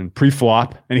action,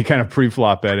 pre-flop, any kind of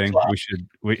pre-flop betting.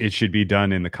 It should be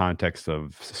done in the context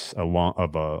of a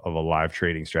live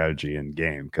trading strategy in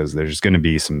game, because there's going to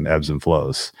be some ebbs and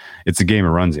flows. It's a game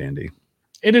of runs, Andy.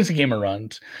 It is a game of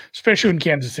runs, especially when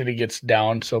Kansas City gets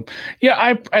down. So,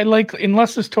 yeah, I like,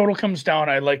 unless this total comes down,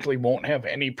 I likely won't have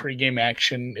any pregame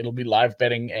action. It'll be live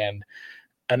betting and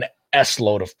an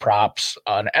S-load of props,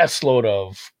 an S-load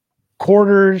of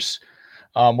quarters.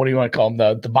 What do you want to call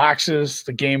them? The boxes,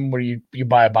 the game where you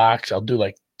buy a box. I'll do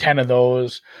like 10 of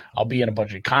those. I'll be in a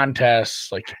bunch of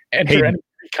contests, like enter any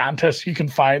contest you can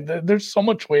find. There's so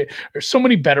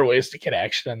many better ways to get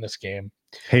action in this game.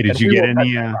 Hey, did you get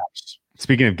any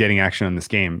speaking of getting action on this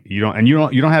game, you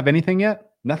don't have anything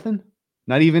yet? Nothing?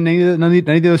 Not even any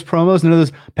of those promos? None of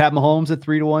those Pat Mahomes at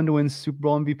 3-1 to win Super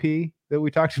Bowl MVP that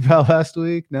we talked about last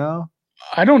week? No?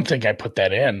 I don't think I put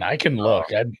that in. I can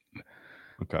look.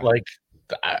 Okay. Like,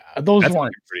 Those That's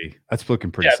ones. That's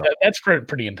looking pretty. Yeah, that's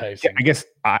pretty enticing. Yeah, I guess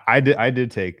I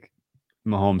did take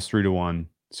Mahomes 3-1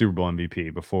 Super Bowl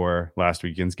MVP before last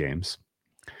weekend's games.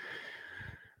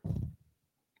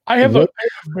 I have a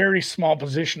very small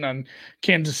position on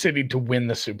Kansas City to win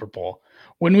the Super Bowl.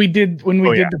 When we did the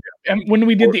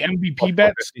MVP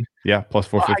bets, plus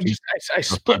 450. I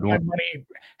split my money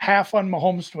half on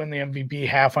Mahomes to win the MVP,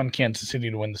 half on Kansas City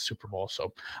to win the Super Bowl.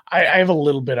 So I have a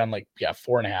little bit on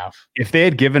 4.5. If they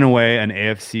had given away an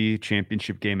AFC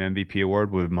Championship game MVP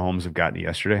award, would Mahomes have gotten it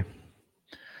yesterday?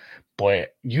 Boy,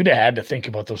 you'd have had to think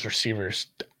about those receivers.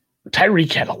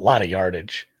 Tyreek had a lot of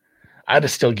yardage. I'd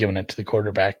have still given it to the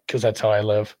quarterback because that's how I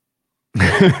live.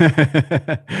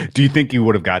 Do you think you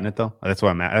would have gotten it though? That's what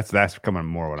I'm that's becoming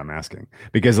more what I'm asking,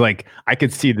 because I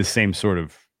could see the same sort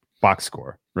of box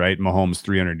score, right? Mahomes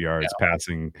 300 yards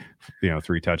passing,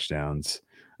 3 touchdowns,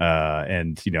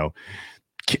 and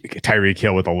Tyreek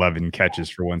Hill with 11 catches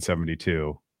for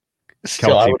 172.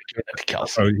 Still, I would have given it to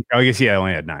Kelce. I guess he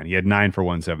only had 9. He had 9 for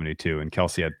 172, and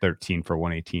Kelce had 13 for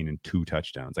 118 and 2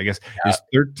 touchdowns. I guess it's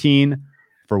 13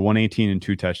 for 118 and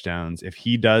 2 touchdowns. If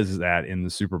he does that in the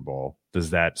Super Bowl, does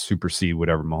that supersede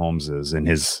whatever Mahomes is in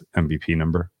his MVP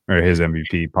number or his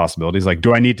MVP possibilities?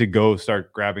 Do I need to go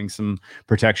start grabbing some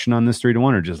protection on this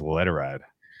 3-1 or just let it ride?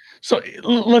 So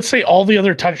let's say all the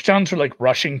other touchdowns are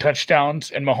rushing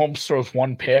touchdowns and Mahomes throws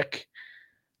 1 pick,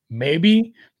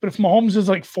 maybe. But if Mahomes is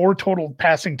 4 total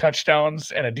passing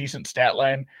touchdowns and a decent stat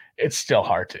line, it's still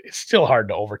hard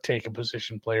to overtake a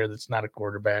position player that's not a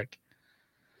quarterback.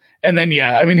 And then,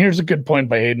 here's a good point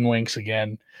by Hayden Winks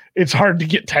again. It's hard to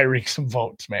get Tyreek some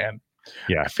votes, man.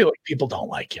 Yeah. I feel like people don't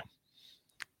like him.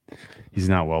 He's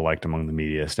not well liked among the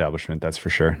media establishment, that's for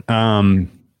sure.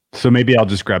 So maybe I'll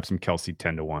just grab some Kelce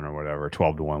 10-1 or whatever,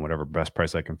 12-1, whatever best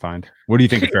price I can find. What do you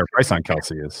think a fair price on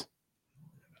Kelce is?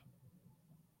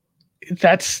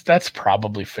 That's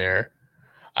probably fair.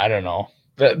 I don't know.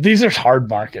 These are hard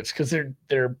markets because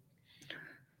they're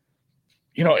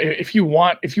if you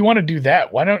want to do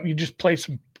that, why don't you just play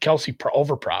some Kelce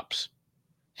over props?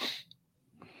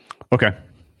 Okay.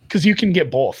 Because you can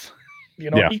get both.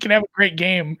 He can have a great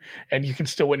game and you can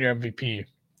still win your MVP.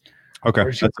 Okay.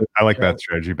 I like that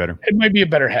strategy better. It might be a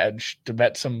better hedge to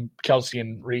bet some Kelce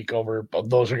and Reek over, but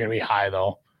those are going to be high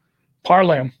though.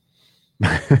 Parlay them.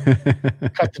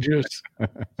 Cut the juice.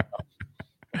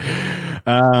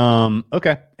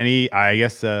 Okay. I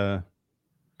guess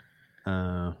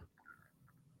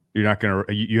you're not gonna.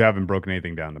 You haven't broken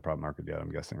anything down in the prop market yet, I'm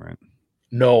guessing, right?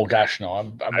 No, gosh, no.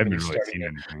 I'm I haven't really seen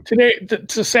anything today.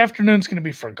 This afternoon's going to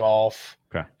be for golf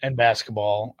and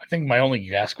basketball. I think my only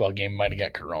basketball game might have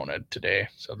got corona today,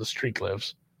 so the streak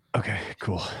lives. Okay,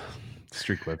 cool.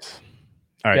 Streak lives.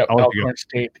 All right. Yep, Alcorn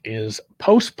State is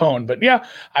postponed, but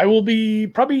I will be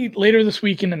probably later this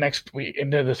week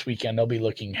into this weekend. I'll be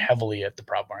looking heavily at the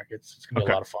prop markets. It's going to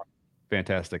be a lot of fun.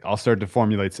 Fantastic. I'll start to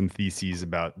formulate some theses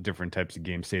about different types of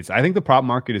game states. I think the prop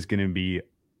market is going to be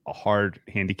a hard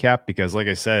handicap because, like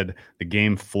I said, the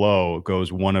game flow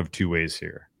goes one of 2 ways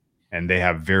here, and they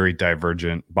have very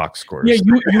divergent box scores. Yeah,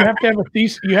 you have to have a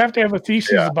thesis. You have to have a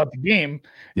thesis about the game,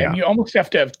 and you almost have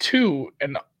to have 2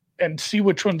 and see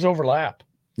which ones overlap.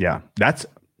 Yeah, that's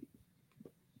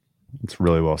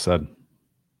really well said.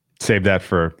 Save that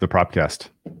for the Propcast.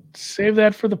 Save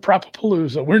that for the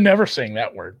Propapalooza. We're never saying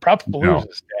that word. Propapalooza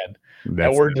is dead.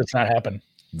 That word does not happen.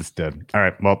 It's dead. All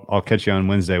right. Well, I'll catch you on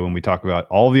Wednesday when we talk about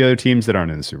all the other teams that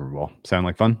aren't in the Super Bowl. Sound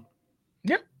like fun?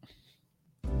 Yep.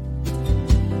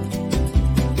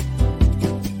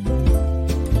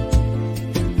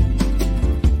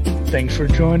 Thanks for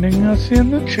joining us in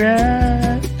the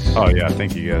chat. Oh, yeah.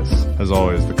 Thank you, guys. As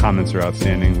always, the comments are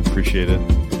outstanding. We appreciate it.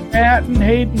 Pat and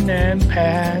Hayden and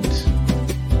Pat.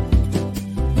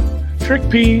 Trick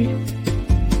P.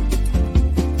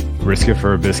 Risk It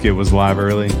for a Biscuit was live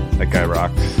early. That guy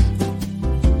rocks.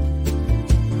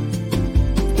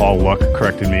 Paul Luck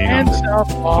corrected me. And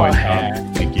Southpaw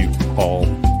hat. Thank you, Paul.